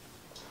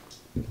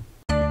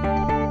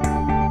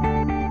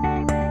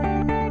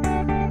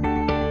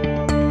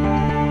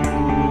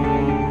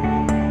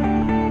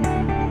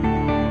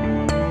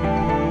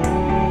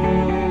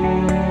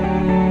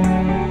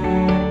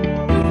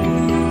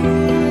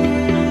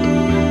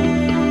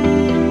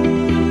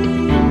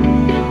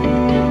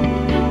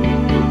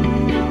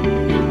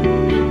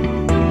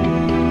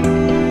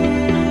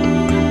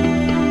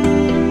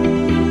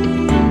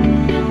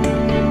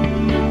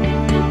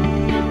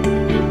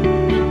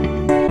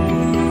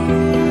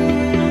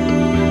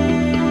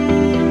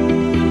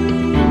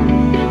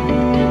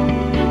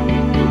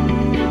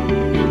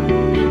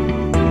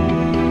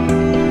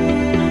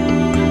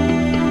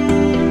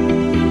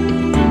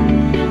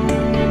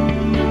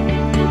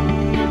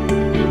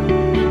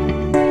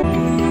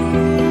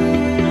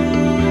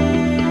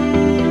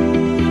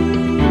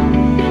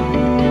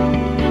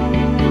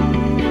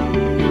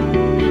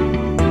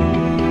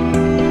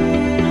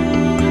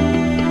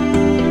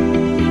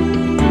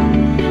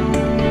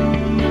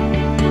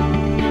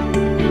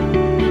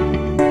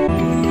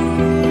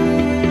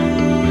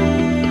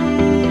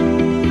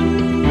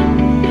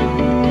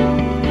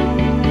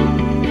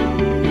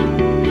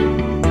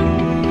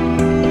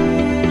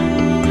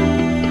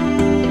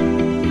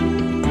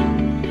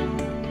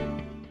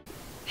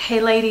 Hey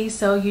ladies,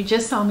 so you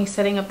just saw me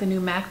setting up the new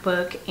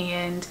MacBook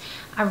and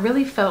I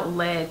really felt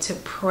led to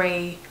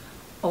pray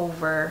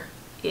over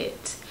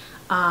it.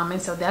 And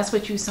so that's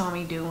what you saw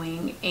me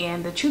doing.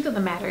 And the truth of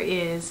the matter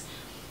is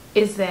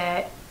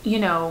that, you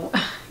know,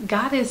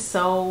 God is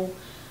so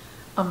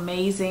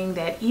amazing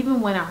that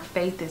even when our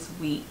faith is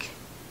weak,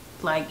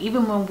 like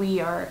even when we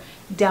are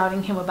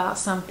doubting him about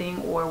something,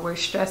 or we're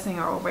stressing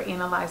or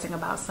overanalyzing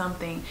about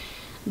something,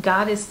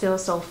 God is still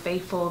so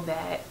faithful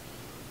that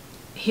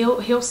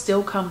he'll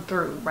still come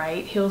through,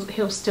 right?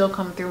 He'll still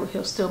come through.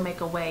 He'll still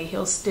make a way.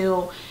 He'll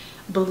still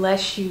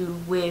bless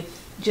you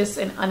with just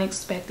an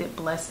unexpected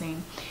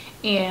blessing.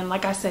 And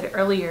like I said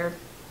earlier,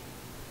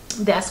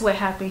 that's what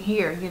happened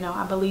here. You know,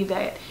 I believe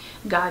that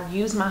God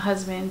used my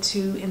husband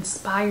to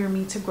inspire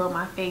me to grow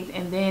my faith,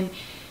 and then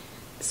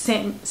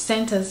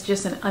sent us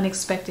just an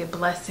unexpected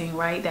blessing,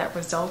 right, that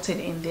resulted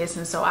in this.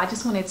 And so I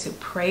just wanted to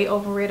pray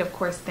over it, of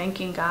course,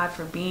 thanking God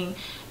for being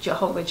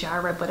Jehovah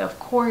Jireh, but of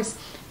course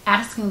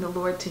asking the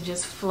Lord to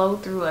just flow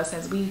through us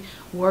as we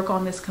work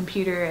on this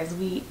computer, as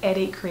we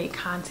edit, create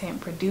content,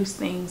 produce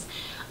things,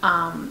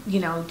 you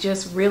know,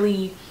 just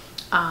really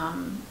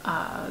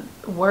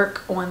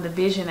work on the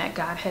vision that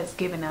God has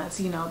given us,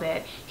 you know,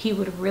 that he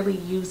would really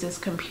use this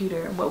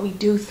computer, what we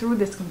do through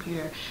this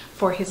computer,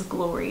 for his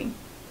glory.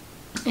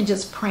 And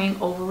just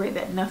praying over it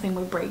that nothing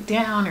would break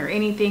down or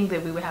anything,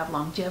 that we would have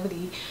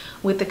longevity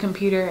with the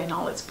computer and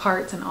all its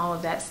parts and all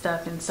of that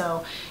stuff. And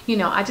so, you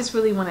know, I just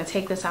really want to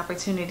take this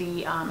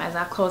opportunity as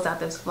I close out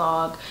this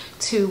vlog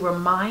to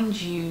remind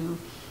you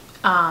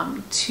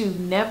to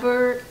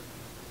never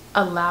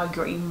allow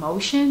your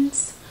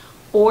emotions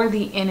or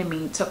the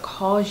enemy to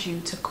cause you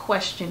to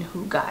question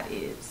who God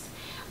is.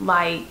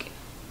 Like,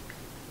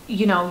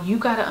 you know, you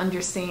got to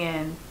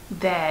understand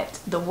that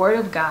the word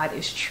of God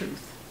is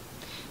truth.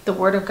 The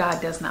word of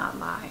God does not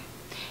lie.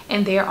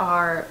 And there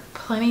are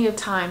plenty of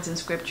times in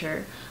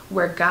scripture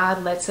where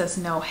God lets us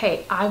know,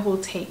 hey, I will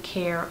take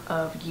care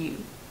of you,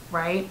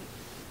 right?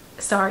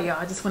 Sorry,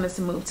 y'all, I just wanted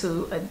to move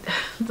to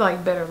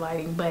like better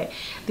lighting, but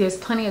there's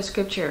plenty of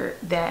scripture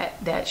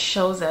that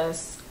shows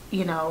us,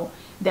 you know,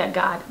 that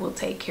God will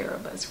take care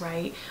of us,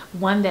 right?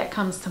 One that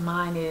comes to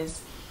mind is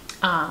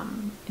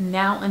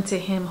now unto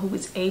him who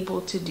is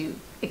able to do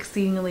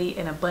exceedingly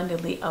and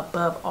abundantly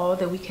above all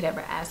that we could ever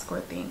ask or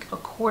think,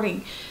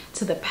 according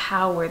to the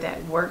power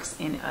that works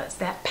in us.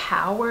 That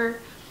power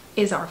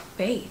is our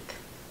faith,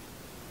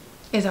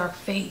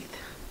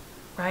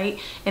 right?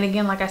 And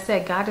again, like I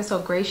said, God is so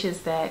gracious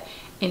that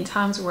in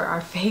times where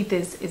our faith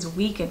is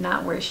weak and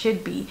not where it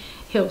should be,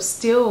 he'll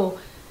still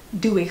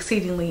do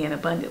exceedingly and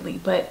abundantly.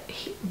 But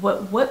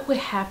what would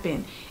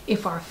happen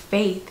if our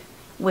faith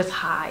was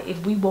high,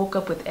 if we woke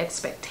up with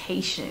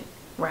expectation,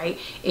 right?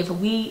 If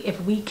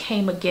we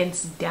came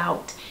against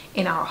doubt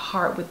in our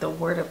heart with the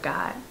word of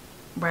God,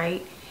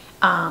 right?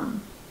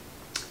 And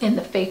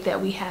the faith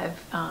that we have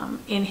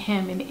in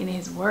him and in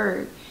his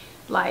word,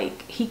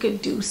 like he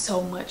could do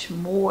so much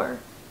more,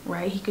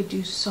 right? He could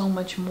do so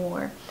much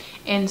more.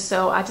 And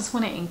so I just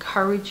want to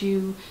encourage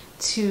you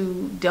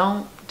to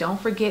don't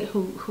forget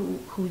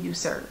who you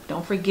serve.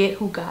 Don't forget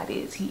who God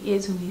is. He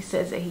is who he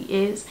says that he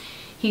is.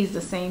 He's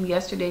the same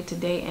yesterday,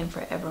 today, and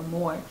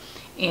forevermore.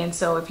 And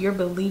so if you're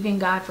believing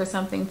God for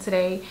something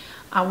today,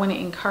 I want to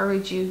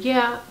encourage you,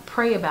 yeah,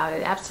 pray about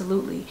it,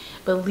 absolutely.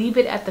 But leave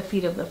it at the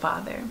feet of the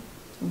Father.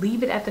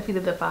 Leave it at the feet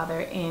of the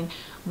Father and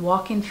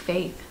walk in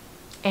faith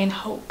and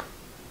hope.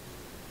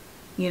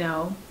 You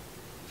know,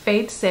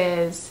 faith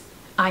says,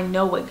 I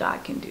know what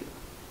God can do.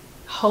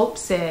 Hope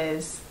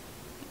says,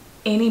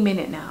 any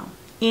minute now,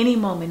 any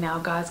moment now,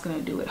 God's going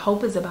to do it.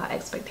 Hope is about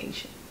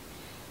expectation.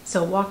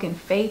 So walk in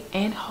faith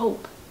and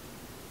hope,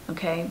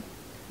 okay?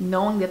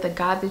 Knowing that the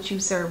God that you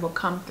serve will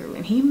come through.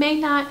 And he may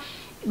not,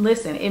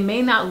 listen, it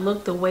may not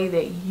look the way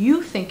that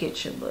you think it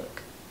should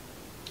look.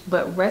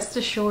 But rest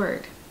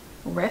assured,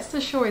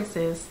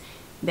 sis,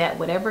 that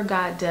whatever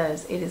God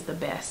does, it is the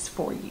best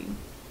for you.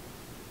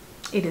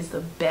 It is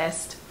the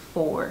best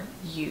for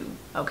you,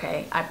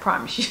 okay? I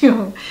promise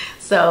you.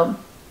 So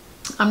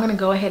I'm going to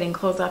go ahead and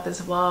close out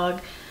this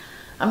vlog.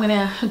 I'm going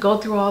to go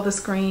through all the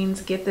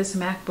screens, get this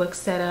MacBook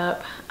set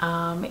up,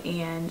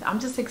 and I'm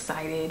just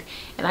excited.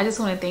 And I just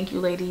want to thank you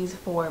ladies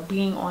for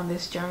being on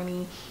this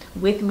journey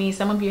with me.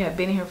 Some of you have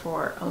been here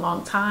for a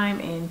long time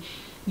and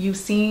you've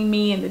seen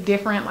me in the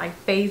different like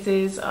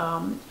phases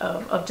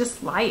of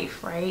just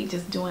life, right?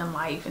 Just doing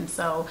life. And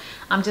so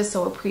I'm just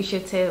so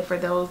appreciative for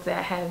those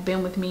that have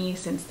been with me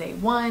since day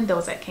one,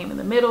 those that came in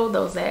the middle,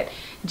 those that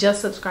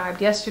just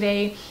subscribed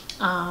yesterday.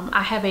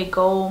 I have a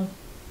goal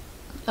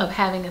of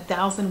having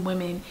 1,000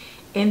 women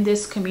in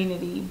this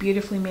community,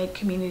 beautifully made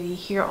community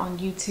here on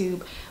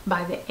YouTube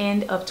by the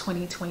end of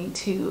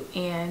 2022.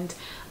 And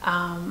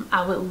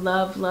I would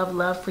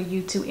love for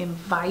you to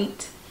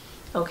invite,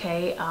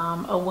 okay,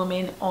 a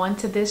woman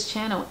onto this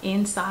channel,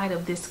 inside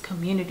of this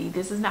community.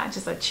 This is not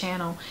just a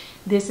channel,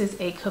 this is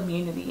a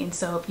community. And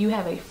so if you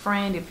have a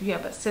friend, if you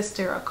have a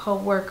sister, a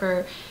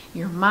co-worker,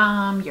 your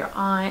mom, your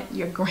aunt,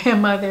 your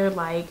grandmother,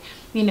 like,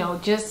 you know,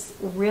 just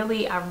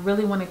really, I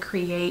really want to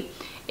create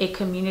a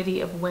community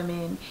of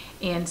women.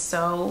 And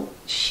so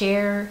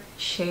share,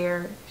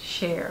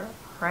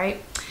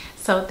 right?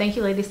 So thank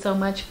you ladies so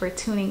much for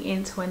tuning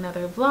in to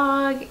another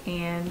vlog,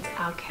 and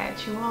I'll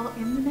catch you all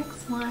in the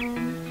next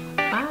one.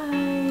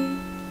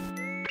 Bye.